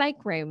bit of leg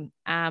room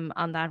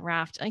on that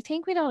raft. I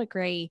think we'd all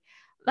agree,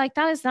 like,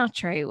 that is not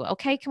true.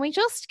 Okay, can we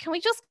just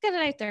get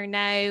it out there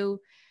now?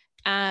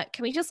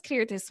 Can we just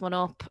clear this one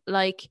up?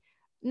 Like,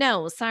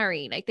 no,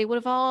 sorry. Like, they would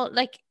have all,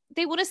 like,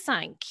 they would have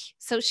sank.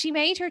 So she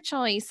made her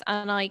choice,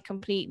 and I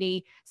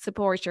completely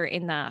support her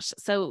in that.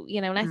 So,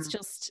 you know, let's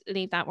just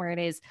leave that where it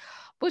is.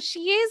 But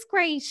she is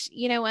great,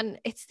 you know, and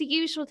it's the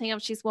usual thing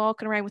of she's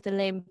walking around with a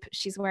limp,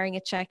 she's wearing a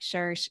check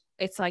shirt.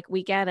 It's like,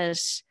 we get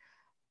it.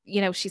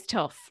 You know, she's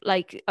tough.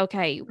 Like,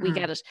 okay, we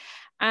get it.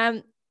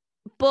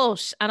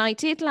 But, and I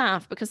did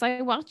laugh because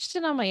I watched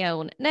it on my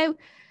own. Now,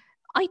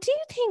 I do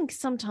think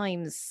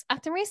sometimes,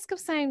 at the risk of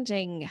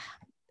sounding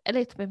a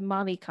little bit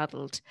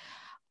mollycoddled,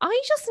 I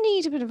just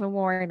need a bit of a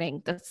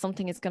warning that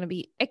something is going to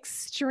be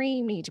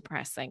extremely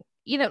depressing.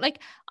 You know,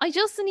 like, I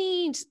just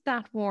need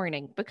that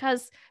warning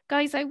because,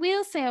 guys, I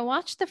will say I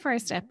watched the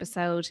first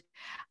episode,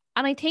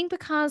 and I think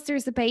because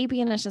there's a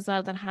baby in it as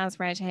well that has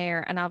red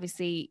hair, and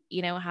obviously,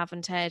 you know,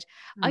 having Ted,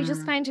 I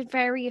just found it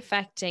very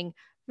affecting,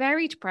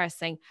 very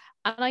depressing.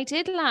 And I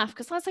did laugh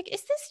because I was like,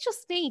 is this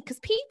just me? Because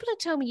people had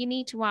told me you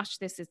need to watch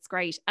this, it's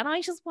great. And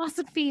I just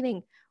wasn't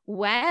feeling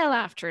well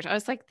after it. I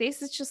was like,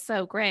 this is just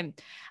so grim.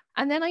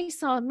 And then I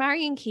saw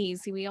Marion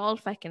Keyes, who we all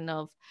fucking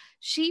love.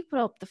 She put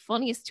up the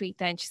funniest tweet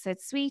then. She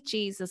said, sweet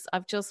Jesus,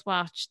 I've just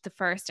watched the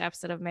first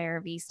episode of Mayor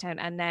of Easttown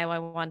and now I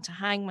want to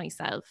hang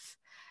myself.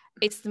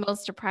 It's the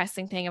most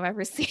depressing thing I've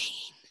ever seen.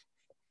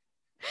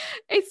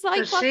 It's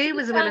like, so she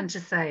was willing to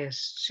say it.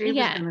 She was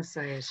going to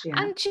say it. Yeah.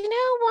 And do you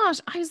know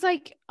what? I was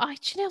like, I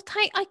kind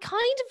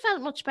of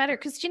felt much better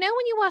because, you know,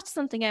 when you watch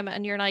something, Emma,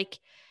 and you're like,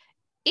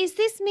 is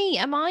this me?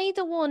 Am I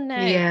the one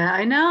now? Yeah,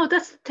 I know.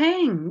 That's the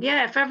thing.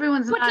 Yeah, if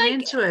everyone's not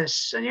into it,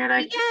 and you're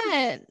like,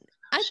 yeah.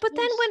 But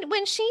then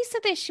when she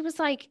said this, she was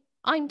like,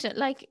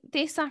 like,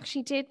 this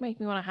actually did make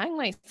me want to hang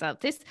myself.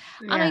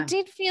 And I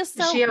did feel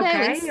so. Is she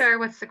okay, or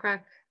what's the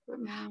crack?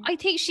 I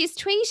think she's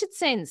tweeted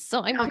since,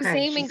 so I'm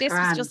presuming this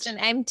was just an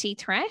empty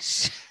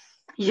threat.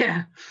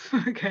 Yeah.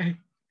 Okay.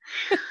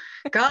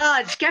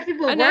 God, get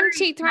people an worried,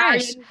 empty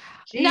threat.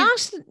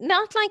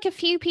 Not like a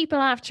few people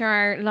after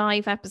our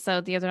live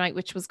episode the other night,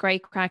 which was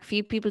great crack. A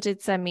few people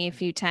did send me a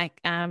few tech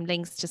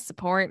links to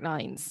support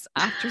lines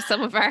after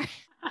some of our.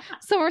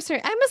 So I was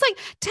like,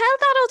 tell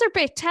that other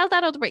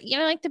bit. You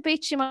know, like the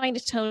bit you might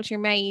have told your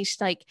mate,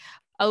 like,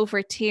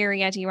 over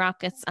teary Eddie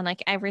Rockets, and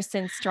like, ever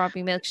since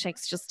strawberry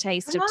milkshakes just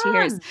taste of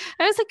tears.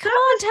 I was like, come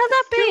on, tell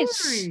that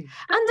bit.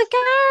 And the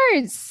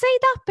guards, say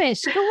that bit.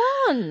 Go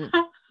on.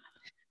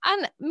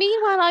 And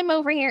meanwhile, I'm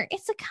over here.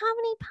 It's a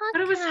comedy podcast.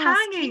 But it was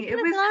hanging. It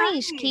was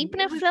light, keeping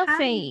it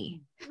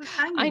fluffy. It was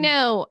hanging. I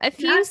know. A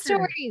few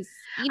stories.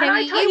 You know,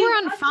 you were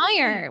on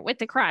fire with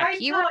the crack.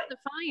 You were on the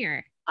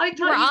fire.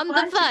 You were on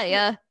the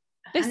fire.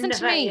 Listen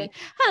to me.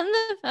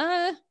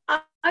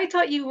 I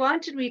thought you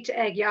wanted me to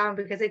egg you on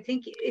because I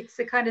think it's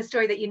the kind of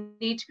story that you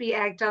need to be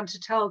egged on to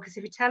tell. Because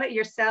if you tell it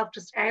yourself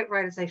just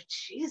outright, it's like,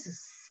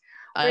 Jesus.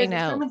 I know.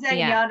 If someone's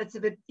egging you on, it's a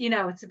bit, you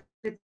know, it's a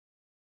bit.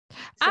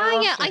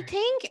 Yeah, I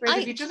think it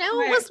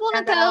was one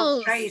of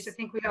those. I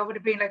think we all would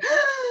have been like.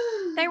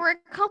 There were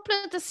a couple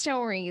of the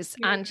stories,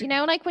 and you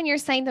know, like when you're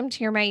saying them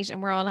to your mate,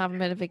 and we're all having a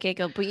bit of a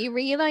giggle, but you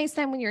realize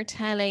then when you're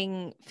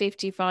telling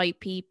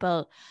 55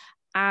 people,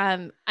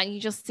 and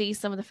you just see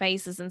some of the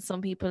faces, and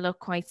some people look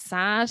quite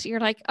sad. You're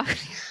like, oh.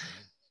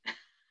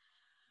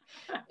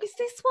 Is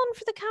this one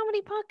for the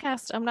comedy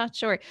podcast? I'm not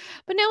sure.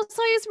 But no, so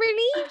I was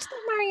relieved that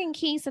Marion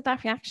Keyes had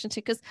that reaction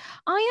to, because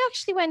I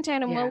actually went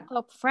down and woke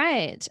up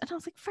Fred. And I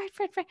was like, Fred.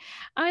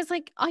 I was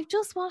like, I've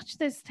just watched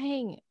this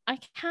thing. I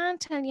can't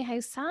tell you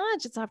how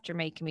sad it's after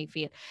making me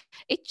feel.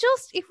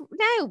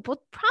 But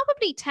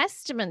probably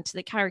testament to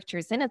the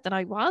characters in it that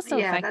I was so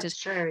affected. That's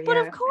true, but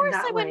of course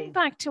I went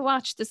back to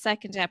watch the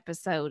second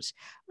episode.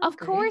 Of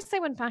course I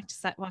went back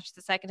to watch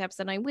the second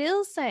episode. And I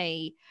will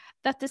say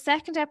that the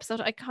second episode,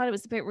 I kind of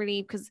was a bit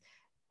relieved because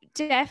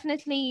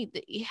definitely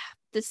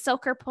the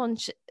sucker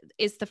punch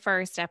is the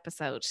first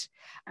episode.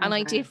 And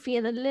I did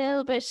feel a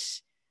little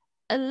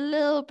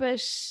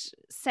bit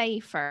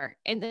safer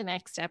in the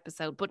next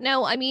episode. But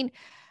no, I mean,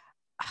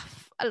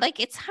 like,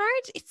 it's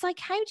hard. It's like,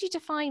 how do you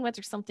define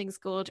whether something's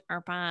good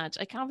or bad?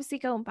 Like, obviously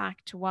going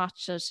back to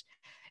watch it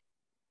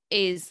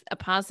is a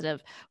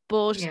positive,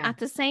 but at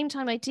the same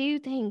time, I do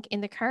think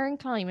in the current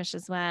climate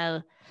as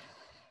well,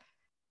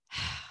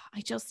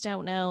 I just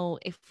don't know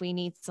if we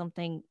need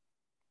something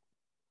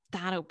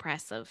that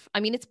oppressive. I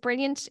mean, it's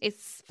brilliant,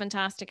 it's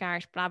fantastic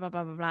art, blah blah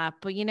blah blah blah,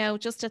 but you know,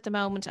 just at the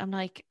moment I'm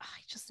like,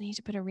 I just need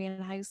a bit of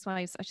Real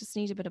Housewives. I just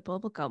need a bit of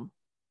bubblegum.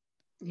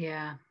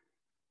 Yeah,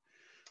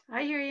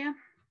 I hear you.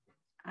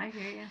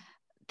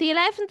 The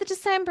 11th of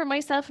December,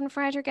 myself and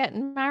Fred are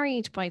getting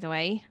married, by the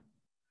way.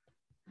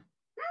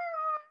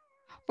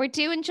 We're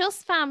doing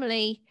just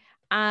family.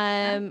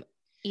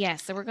 Yeah,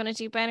 so we're going to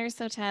do Benner's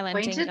Hotel and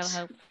Appointed? Dingle,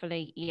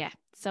 hopefully. Yeah.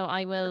 So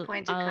I will.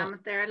 Appointed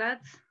comment there,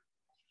 lads.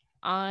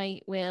 I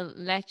will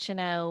let you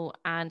know.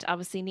 And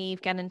obviously, Niamh,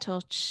 get in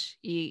touch.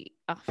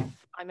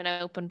 I'm an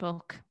open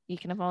book. You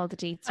can have all the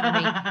deets from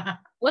me.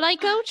 Will I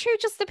go through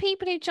just the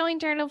people who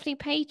joined our lovely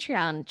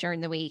Patreon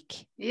during the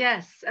week?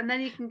 Yes, and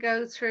then you can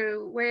go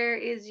through where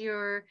is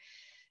your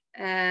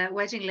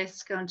wedding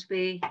list going to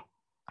be?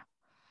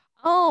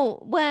 Oh,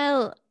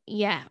 well,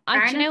 yeah. Do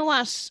you know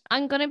Arnott's? what?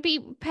 I'm going to be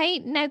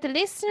paid. Now, the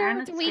listener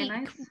Arnott's of the very week.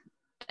 nice.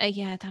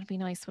 Yeah, that'd be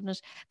nice, wouldn't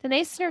it? The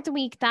listener of the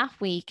week that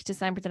week,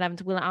 December the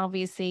 11th, will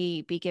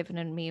obviously be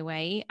giving me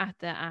away at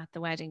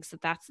the wedding. So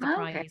that's the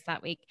Okay. prize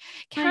that week.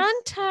 Nice. Can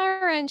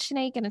Tara and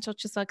Sinead get in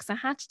touch as well? Because I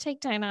had to take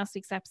down last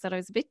week's episode. I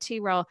was a bit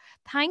too raw.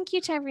 Thank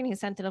you to everyone who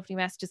sent the lovely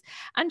messages.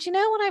 And you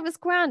know what? I was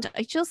grand.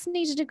 I just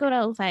needed a good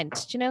old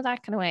vent. Do you know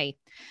that kind of way?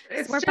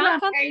 It's So we're still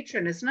back on on.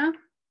 Patreon, isn't it?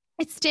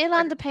 It's still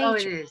on the page. Oh,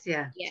 it is,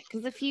 yeah. Yeah,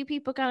 because a few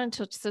people got in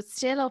touch, so it's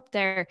still up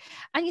there.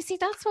 And you see,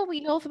 that's what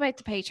we love about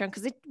the Patreon,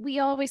 because we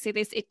always say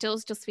this, it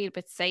does just feel a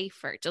bit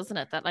safer, doesn't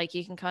it? That like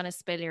you can kind of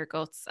spill your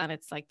guts, and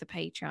it's like the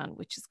Patreon,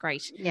 which is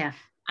great. Yeah.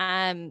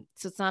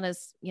 So it's not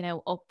as,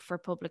 up for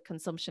public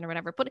consumption or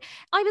whatever. But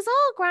I was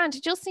all grand. I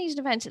just needed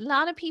an event. A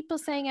lot of people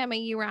saying, Emma,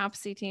 you were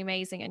absolutely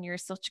amazing, and you're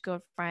such a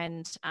good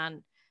friend,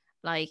 and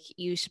like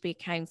you should be a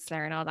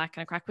counsellor and all that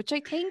kind of crack, which I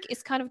think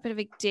is kind of a bit of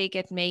a dig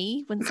at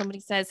me when somebody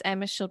says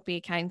Emma should be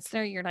a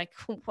counsellor. You're like,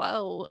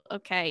 whoa,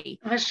 okay.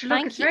 Well,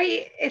 look, it's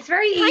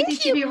very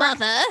easy to be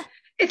mother.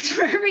 It's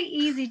very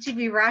easy to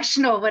be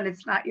rational when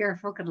it's not your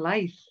fucking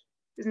life,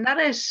 isn't that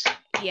it?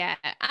 Yeah,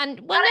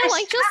 and well, no,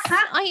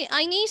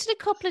 I needed a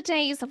couple of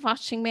days of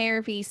watching Mayor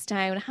of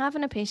Easttown,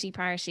 having a pity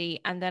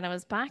party, and then I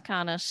was back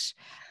on it.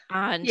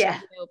 And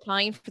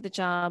applying for the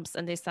jobs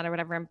and this, that, or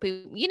whatever. And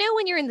boom,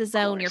 when you're in the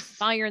zone, you're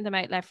firing them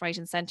out left, right,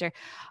 and center.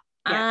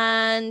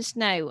 Yeah. And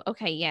now,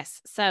 okay,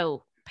 yes.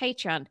 So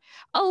Patreon.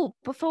 Oh,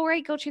 before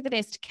I go through the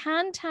list,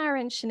 can Tara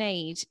and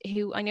Sinead,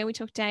 who I know we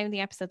took down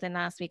the episode then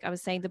last week, I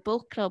was saying the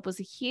book club was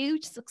a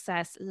huge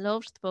success.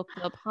 Loved the book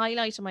club.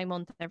 Highlight of my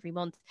month every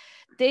month.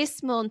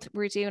 This month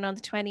we're doing on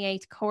the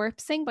 28th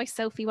Corpsing by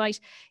Sophie White,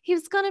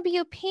 who's going to be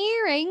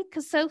appearing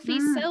because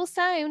Sophie's so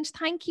sound.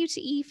 Thank you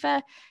to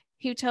Aoife,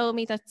 who told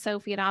me that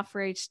Sophie had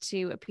offered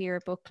to appear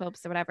at book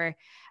clubs or whatever.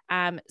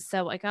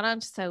 So I got on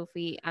to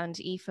Sophie, and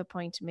Aoife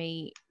pointed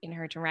me in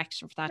her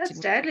direction for that. That's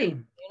deadly.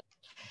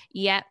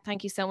 Yeah,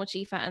 thank you so much,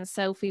 Aoife. And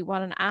Sophie,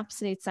 what an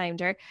absolute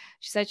sounder.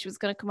 She said she was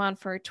going to come on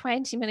for a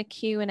 20-minute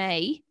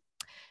Q&A.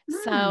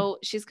 So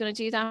she's going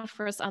to do that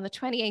for us on the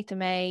 28th of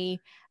May.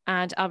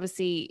 And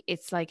obviously,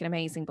 it's like an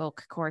amazing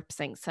book,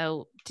 Corpsing.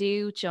 So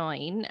do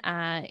join.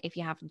 If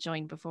you haven't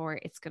joined before,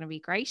 it's going to be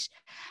great.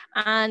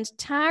 And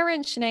Tara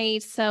and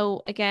Sinead.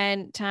 So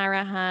again,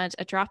 Tara had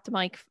a drop the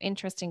mic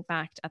interesting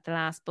fact at the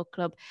last book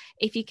club.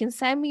 If you can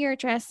send me your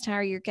address,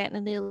 Tara, you're getting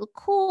a little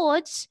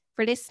code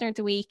for listener of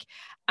the week.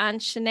 And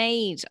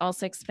Sinead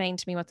also explained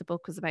to me what the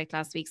book was about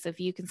last week. So if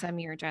you can send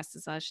me your address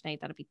as well, Sinead,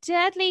 that'll be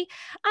deadly.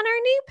 And our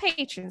new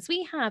patrons,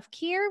 we have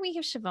Ciara, we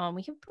have Siobhan,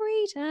 we have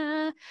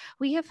Brita,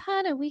 we have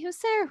Hannah, we have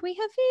Sarah, we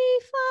have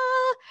Aoife,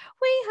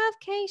 we have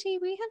Katie,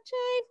 we have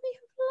Jane, we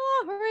have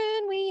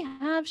Lauren, we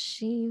have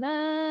Sheila,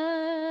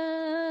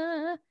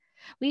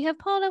 we have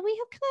Paula, we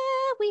have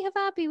Claire, we have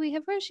Abby, we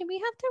have Roisin, we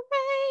have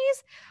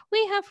Therese,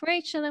 we have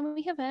Rachel, and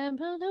we have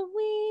Emma,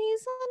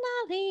 Louise, and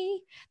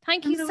Ali.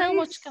 Thank you so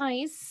much,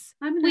 guys.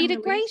 We had a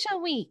great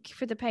week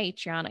for the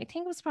Patreon. I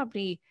think it was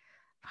probably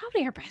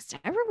our best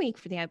ever week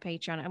for the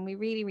Patreon, and we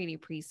really, really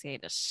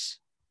appreciate it.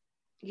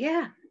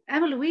 Yeah,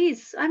 Emma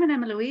Louise. I'm an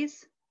Emma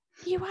Louise.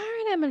 You are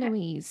an Emma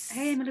Louise.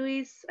 Hey, Emma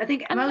Louise. I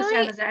think most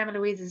Emmas are Emma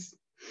Louises.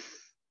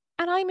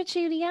 And I'm a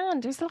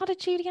Julianne. There's a lot of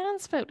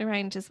Juliannes floating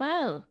around as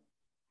well.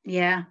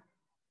 Yeah.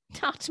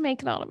 Not to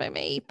make it all about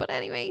me, but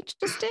anyway,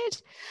 just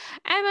did.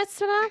 Emma,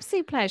 it's an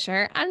absolute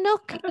pleasure. And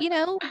look,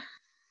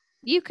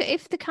 you could,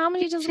 if the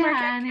comedy doesn't work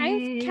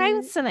out,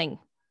 counselling.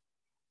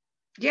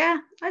 Yeah,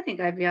 I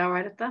think I'd be all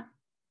right at that.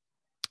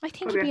 I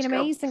think you'd be an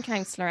amazing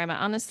counsellor, Emma,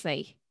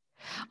 honestly.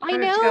 I know.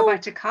 I'd have to go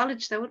back to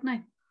college though, wouldn't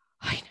I?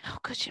 I know,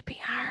 because you'd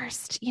be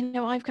arsed.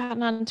 I've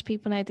gotten on to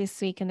people now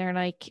this week, and they're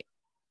like,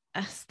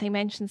 they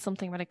mentioned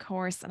something about a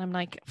course, and I'm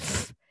like,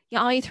 you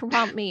either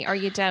want me or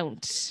you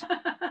don't.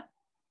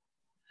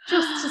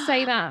 Just to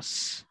say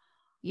that.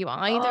 You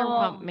either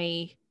want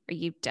me or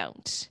you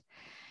don't.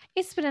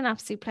 It's been an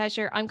absolute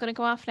pleasure. I'm going to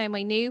go off now.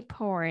 My new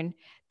porn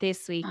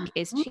this week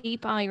is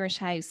Cheap Irish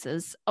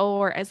Houses,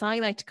 or as I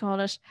like to call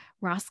it,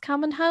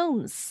 Roscommon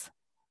Homes.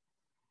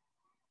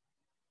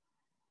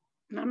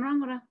 Nothing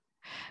wrong with it.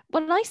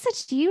 Well, I said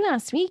to you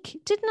last week,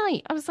 didn't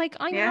I? I was like,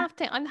 I'm half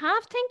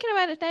thinking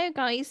about it now,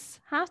 guys.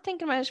 Half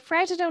thinking about it.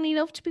 Fred would only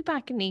love to be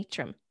back in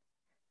Leitrim.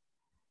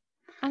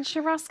 And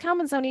sure,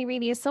 Roscommon's only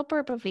really a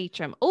suburb of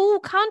Leitrim. Oh,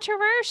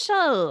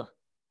 controversial.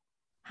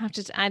 Have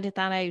to edit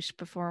that out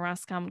before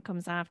Roscommon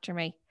comes after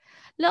me.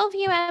 Love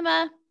you,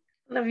 Emma.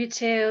 Love you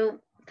too.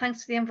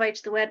 Thanks for the invite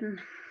to the wedding.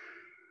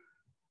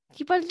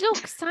 But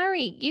look,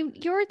 sorry,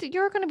 you're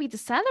going to be the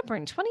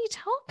celebrant. What are you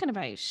talking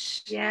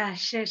about? Yeah,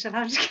 shit. I'll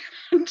have to get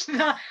into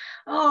that.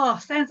 Oh,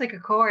 sounds like a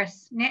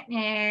course. About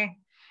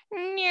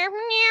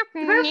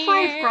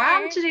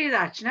 $5,000 to do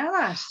that. Do you know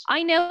that?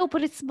 I know,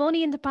 but it's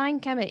money in the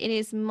bank, Emma. It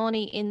is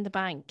money in the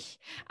bank.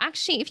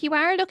 Actually, if you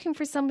are looking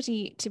for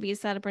somebody to be a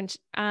celebrant,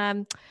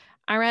 our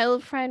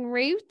old friend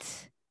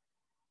Ruth.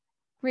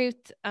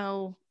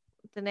 Oh,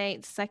 the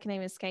second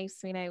name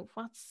escapes me now.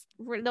 What's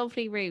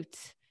lovely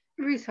Ruth?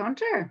 Ruth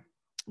Hunter.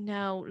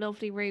 No,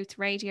 lovely Ruth,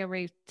 Radio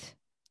Ruth.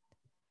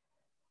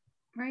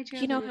 Radio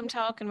You know Ruth. who I'm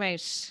talking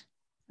about?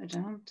 I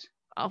don't.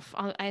 I'll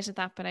edit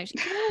that bit out.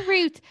 You know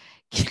Ruth.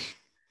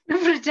 No,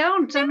 but I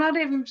don't. I'm not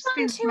even just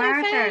being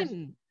smarter.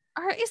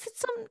 Or is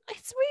it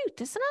it's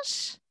Ruth, isn't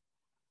it?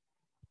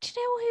 Do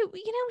you know who?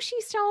 You know, she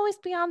used to always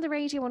be on the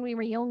radio when we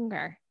were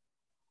younger.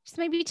 She's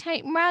maybe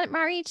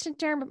married to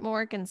Dermot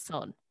Morgan's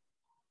son.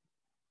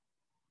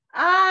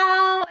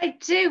 Oh, I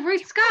do.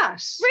 Ruth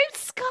Scott. Ruth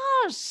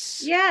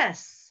Scott.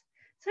 Yes.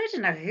 So I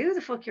didn't know who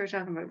the fuck you were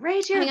talking about.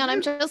 Radio. Hang on,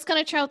 I'm just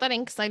going to throw that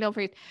in because I love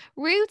Ruth.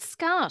 Ruth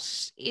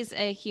Scott is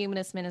a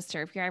humanist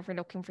minister. If you're ever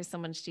looking for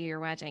someone to do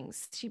your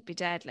weddings, she'd be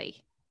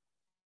deadly.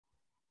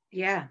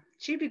 Yeah,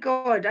 she'd be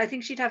good. I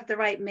think she'd have the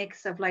right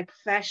mix of like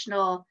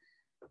professional,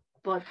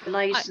 but the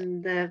light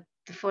and the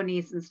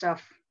funnies and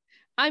stuff.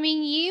 I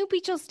mean, you'd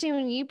be just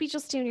doing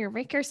your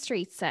Ricker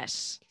Street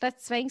set.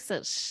 Let's face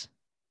it.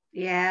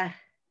 Yeah.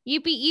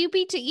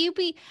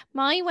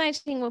 My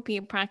wedding would be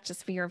a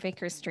practice for your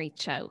Vicar Street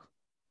show.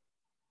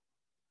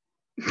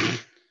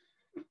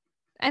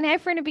 And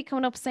everyone would be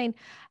coming up saying,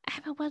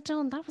 Emma, well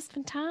done, that was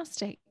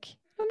fantastic.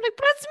 I'm like,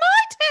 but it's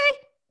my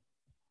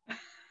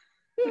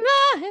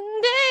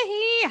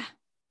day.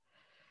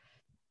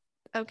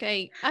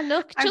 Okay, and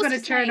look, I'm going to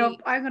turn up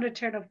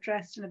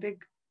dressed in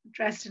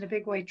a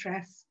big white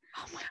dress.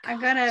 Oh my God, I'm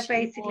going to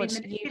basically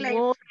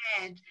manipulate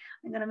Fred.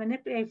 I'm going to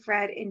manipulate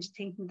Fred into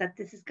thinking that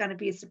this is going to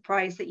be a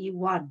surprise that you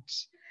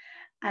want.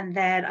 And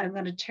then I'm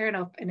going to turn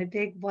up in a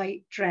big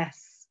white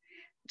dress,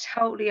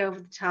 totally over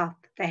the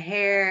top, the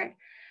hair,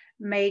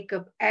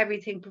 makeup,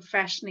 everything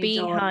professionally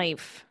done.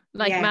 Beehive,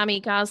 like Mammy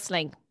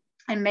Gosling.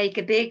 And make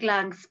a big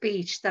long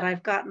speech that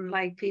I've gotten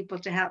like people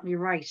to help me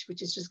write,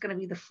 which is just going to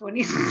be the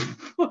funniest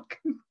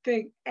fucking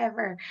thing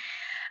ever.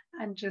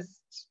 And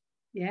just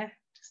to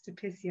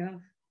piss you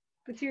off.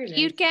 But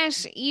you'd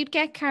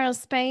get Carl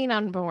Spain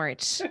on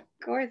board. Of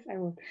course I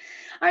would.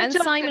 And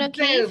Simon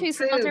O'Keefe,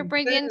 who's another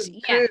brilliant.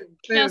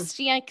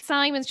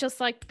 Simon's just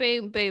like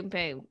boom, boom,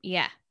 boom.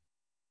 Yeah.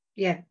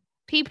 Yeah.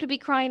 People would be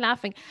crying,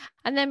 laughing.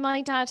 And then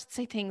my dad would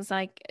say things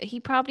like,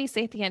 he'd probably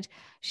say at the end,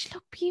 she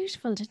looked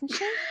beautiful, didn't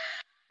she?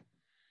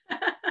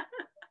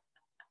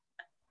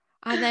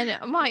 And then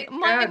my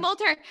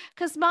mother,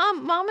 because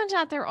mom and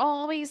dad, they're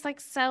always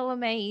like so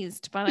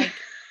amazed by like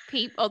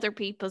other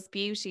people's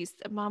beauties.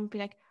 And mom would be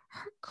like,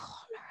 her colouring.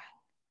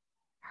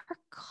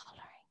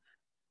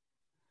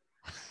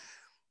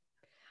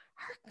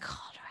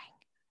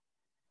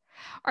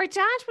 Or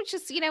dad would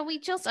just,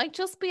 I'd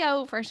just be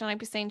over it and I'd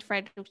be saying to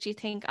Fred, look, do you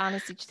think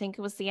it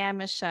was the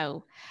Emma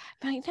show?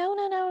 But like,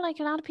 no, like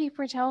a lot of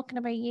people are talking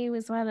about you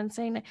as well and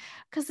saying,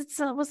 because it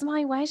was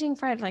my wedding,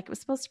 Fred, like it was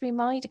supposed to be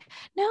my,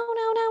 no,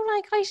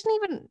 like I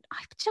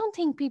don't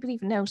think people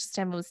even noticed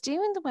Emma was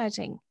doing the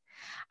wedding.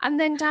 And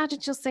then dad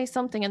would just say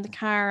something in the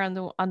car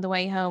on the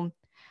way home.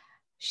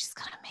 She's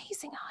got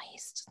amazing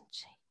eyes, doesn't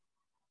she?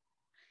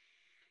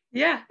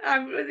 Yeah,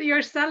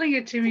 you're selling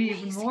it to me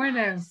even more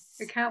now.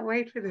 I can't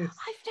wait for this.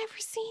 I've never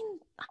seen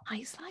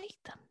eyes like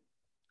them.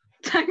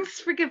 Thanks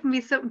for giving me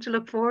something to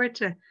look forward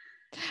to.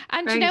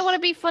 And you know what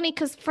would be funny?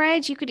 Because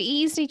Fred, you could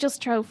easily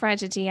just throw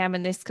Fred a DM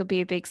and this could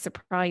be a big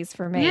surprise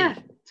for me. Yeah,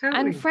 totally.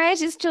 And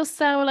Fred is just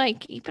so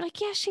like, you'd be like,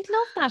 yeah, she'd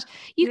love that.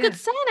 You could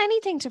send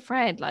anything to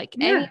Fred, like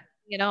anything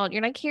at all.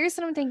 You're like, here's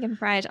what I'm thinking,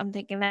 Fred. I'm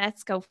thinking,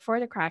 let's go for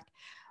the crack.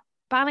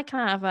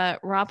 Balaclava,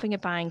 robbing a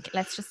bank.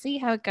 Let's just see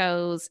how it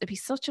goes. It'd be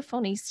such a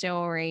funny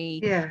story.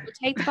 Yeah. We'll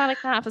take the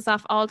balaclavas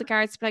off. All the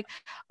guards be like,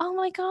 oh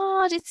my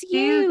God, it's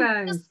you.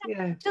 Guys.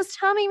 Does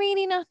Tommy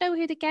really not know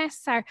who the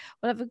guests are?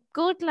 We'll have a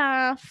good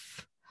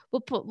laugh.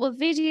 We'll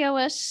video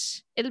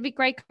it. It'll be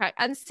great crack.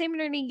 And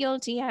similarly,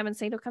 you'll DM and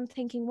say, look, I'm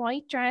thinking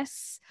white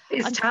dress.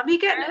 Is Tommy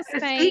getting,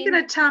 speaking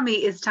of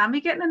Tommy, is Tommy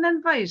getting an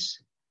invite?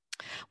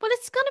 Well,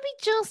 it's going to be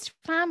just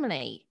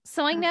family.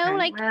 So I know,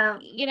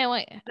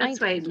 let's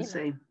wait and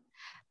see.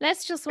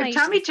 Let's just wait. If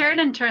Tommy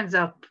Turner turns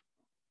up,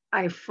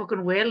 I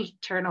fucking will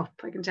turn up.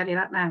 I can tell you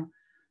that now.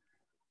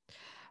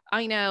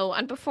 I know.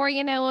 And before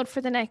you know it, for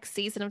the next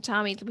season of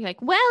Tommy, it'll be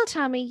like, well,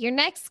 Tommy, your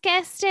next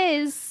guest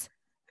is...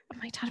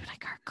 And my dad would be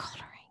like, her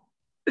colouring.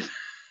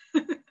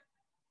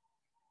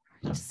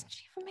 Doesn't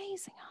she have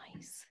amazing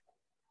eyes?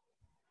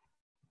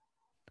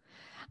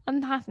 On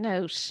that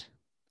note,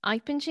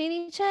 I've been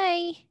Jeannie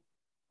J.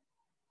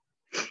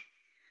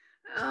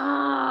 Oh,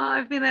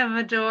 I've been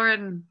Emma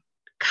Doran.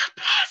 God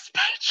bless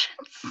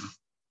patrons.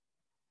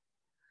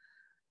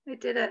 I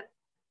did it.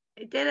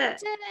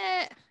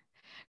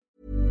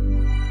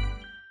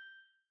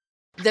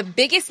 The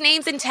biggest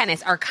names in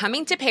tennis are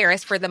coming to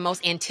Paris for the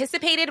most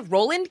anticipated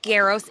Roland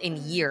Garros in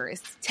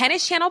years.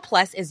 Tennis Channel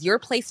Plus is your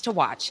place to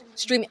watch.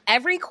 Stream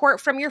every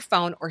court from your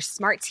phone or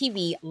smart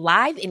TV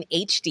live in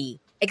HD.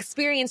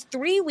 Experience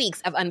 3 weeks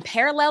of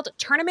unparalleled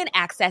tournament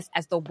access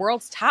as the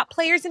world's top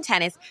players in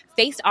tennis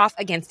face off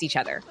against each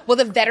other. Will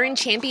the veteran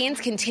champions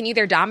continue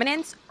their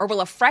dominance, or will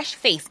a fresh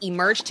face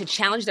emerge to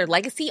challenge their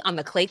legacy on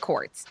the clay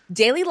courts?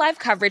 Daily live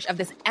coverage of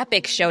this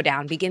epic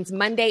showdown begins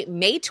Monday,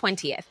 May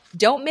 20th.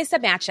 Don't miss a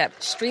matchup.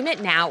 Stream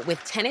it now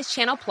with Tennis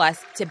Channel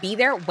Plus to be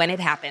there when it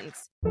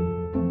happens.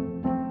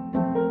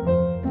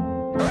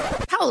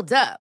 Hold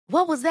up.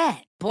 What was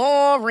that?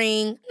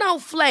 Boring. No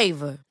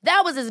flavor.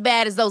 That was as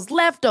bad as those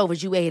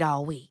leftovers you ate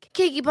all week.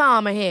 Keke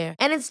Palmer here,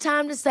 and it's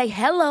time to say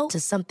hello to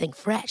something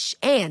fresh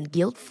and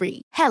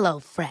guilt-free. Hello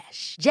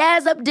Fresh.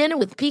 Jazz up dinner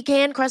with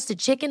pecan-crusted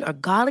chicken or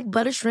garlic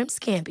butter shrimp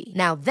scampi.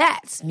 Now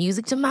that's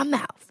music to my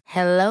mouth.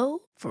 Hello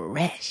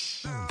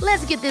Fresh.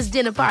 Let's get this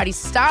dinner party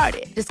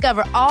started.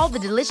 Discover all the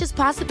delicious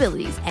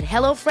possibilities at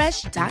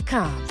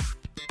HelloFresh.com.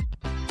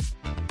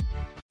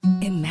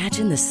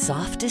 Imagine the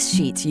softest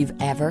sheets you've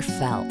ever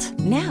felt.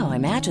 Now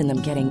imagine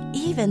them getting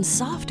even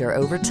softer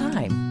over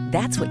time.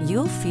 That's what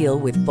you'll feel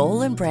with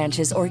Boll &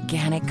 Branch's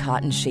organic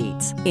cotton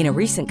sheets. In a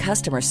recent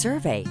customer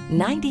survey,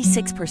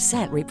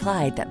 96%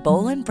 replied that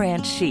Boll &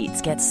 Branch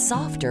sheets get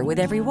softer with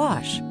every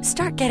wash.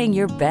 Start getting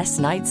your best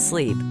night's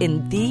sleep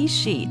in these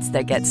sheets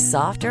that get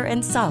softer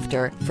and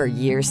softer for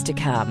years to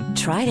come.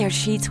 Try their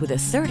sheets with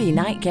a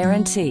 30-night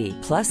guarantee.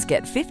 Plus,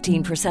 get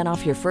 15%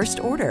 off your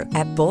first order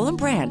at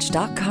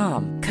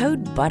bollandbranch.com.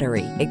 Code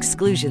BUTTERY.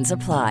 Exclusions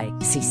apply.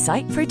 See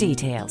site for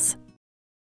details.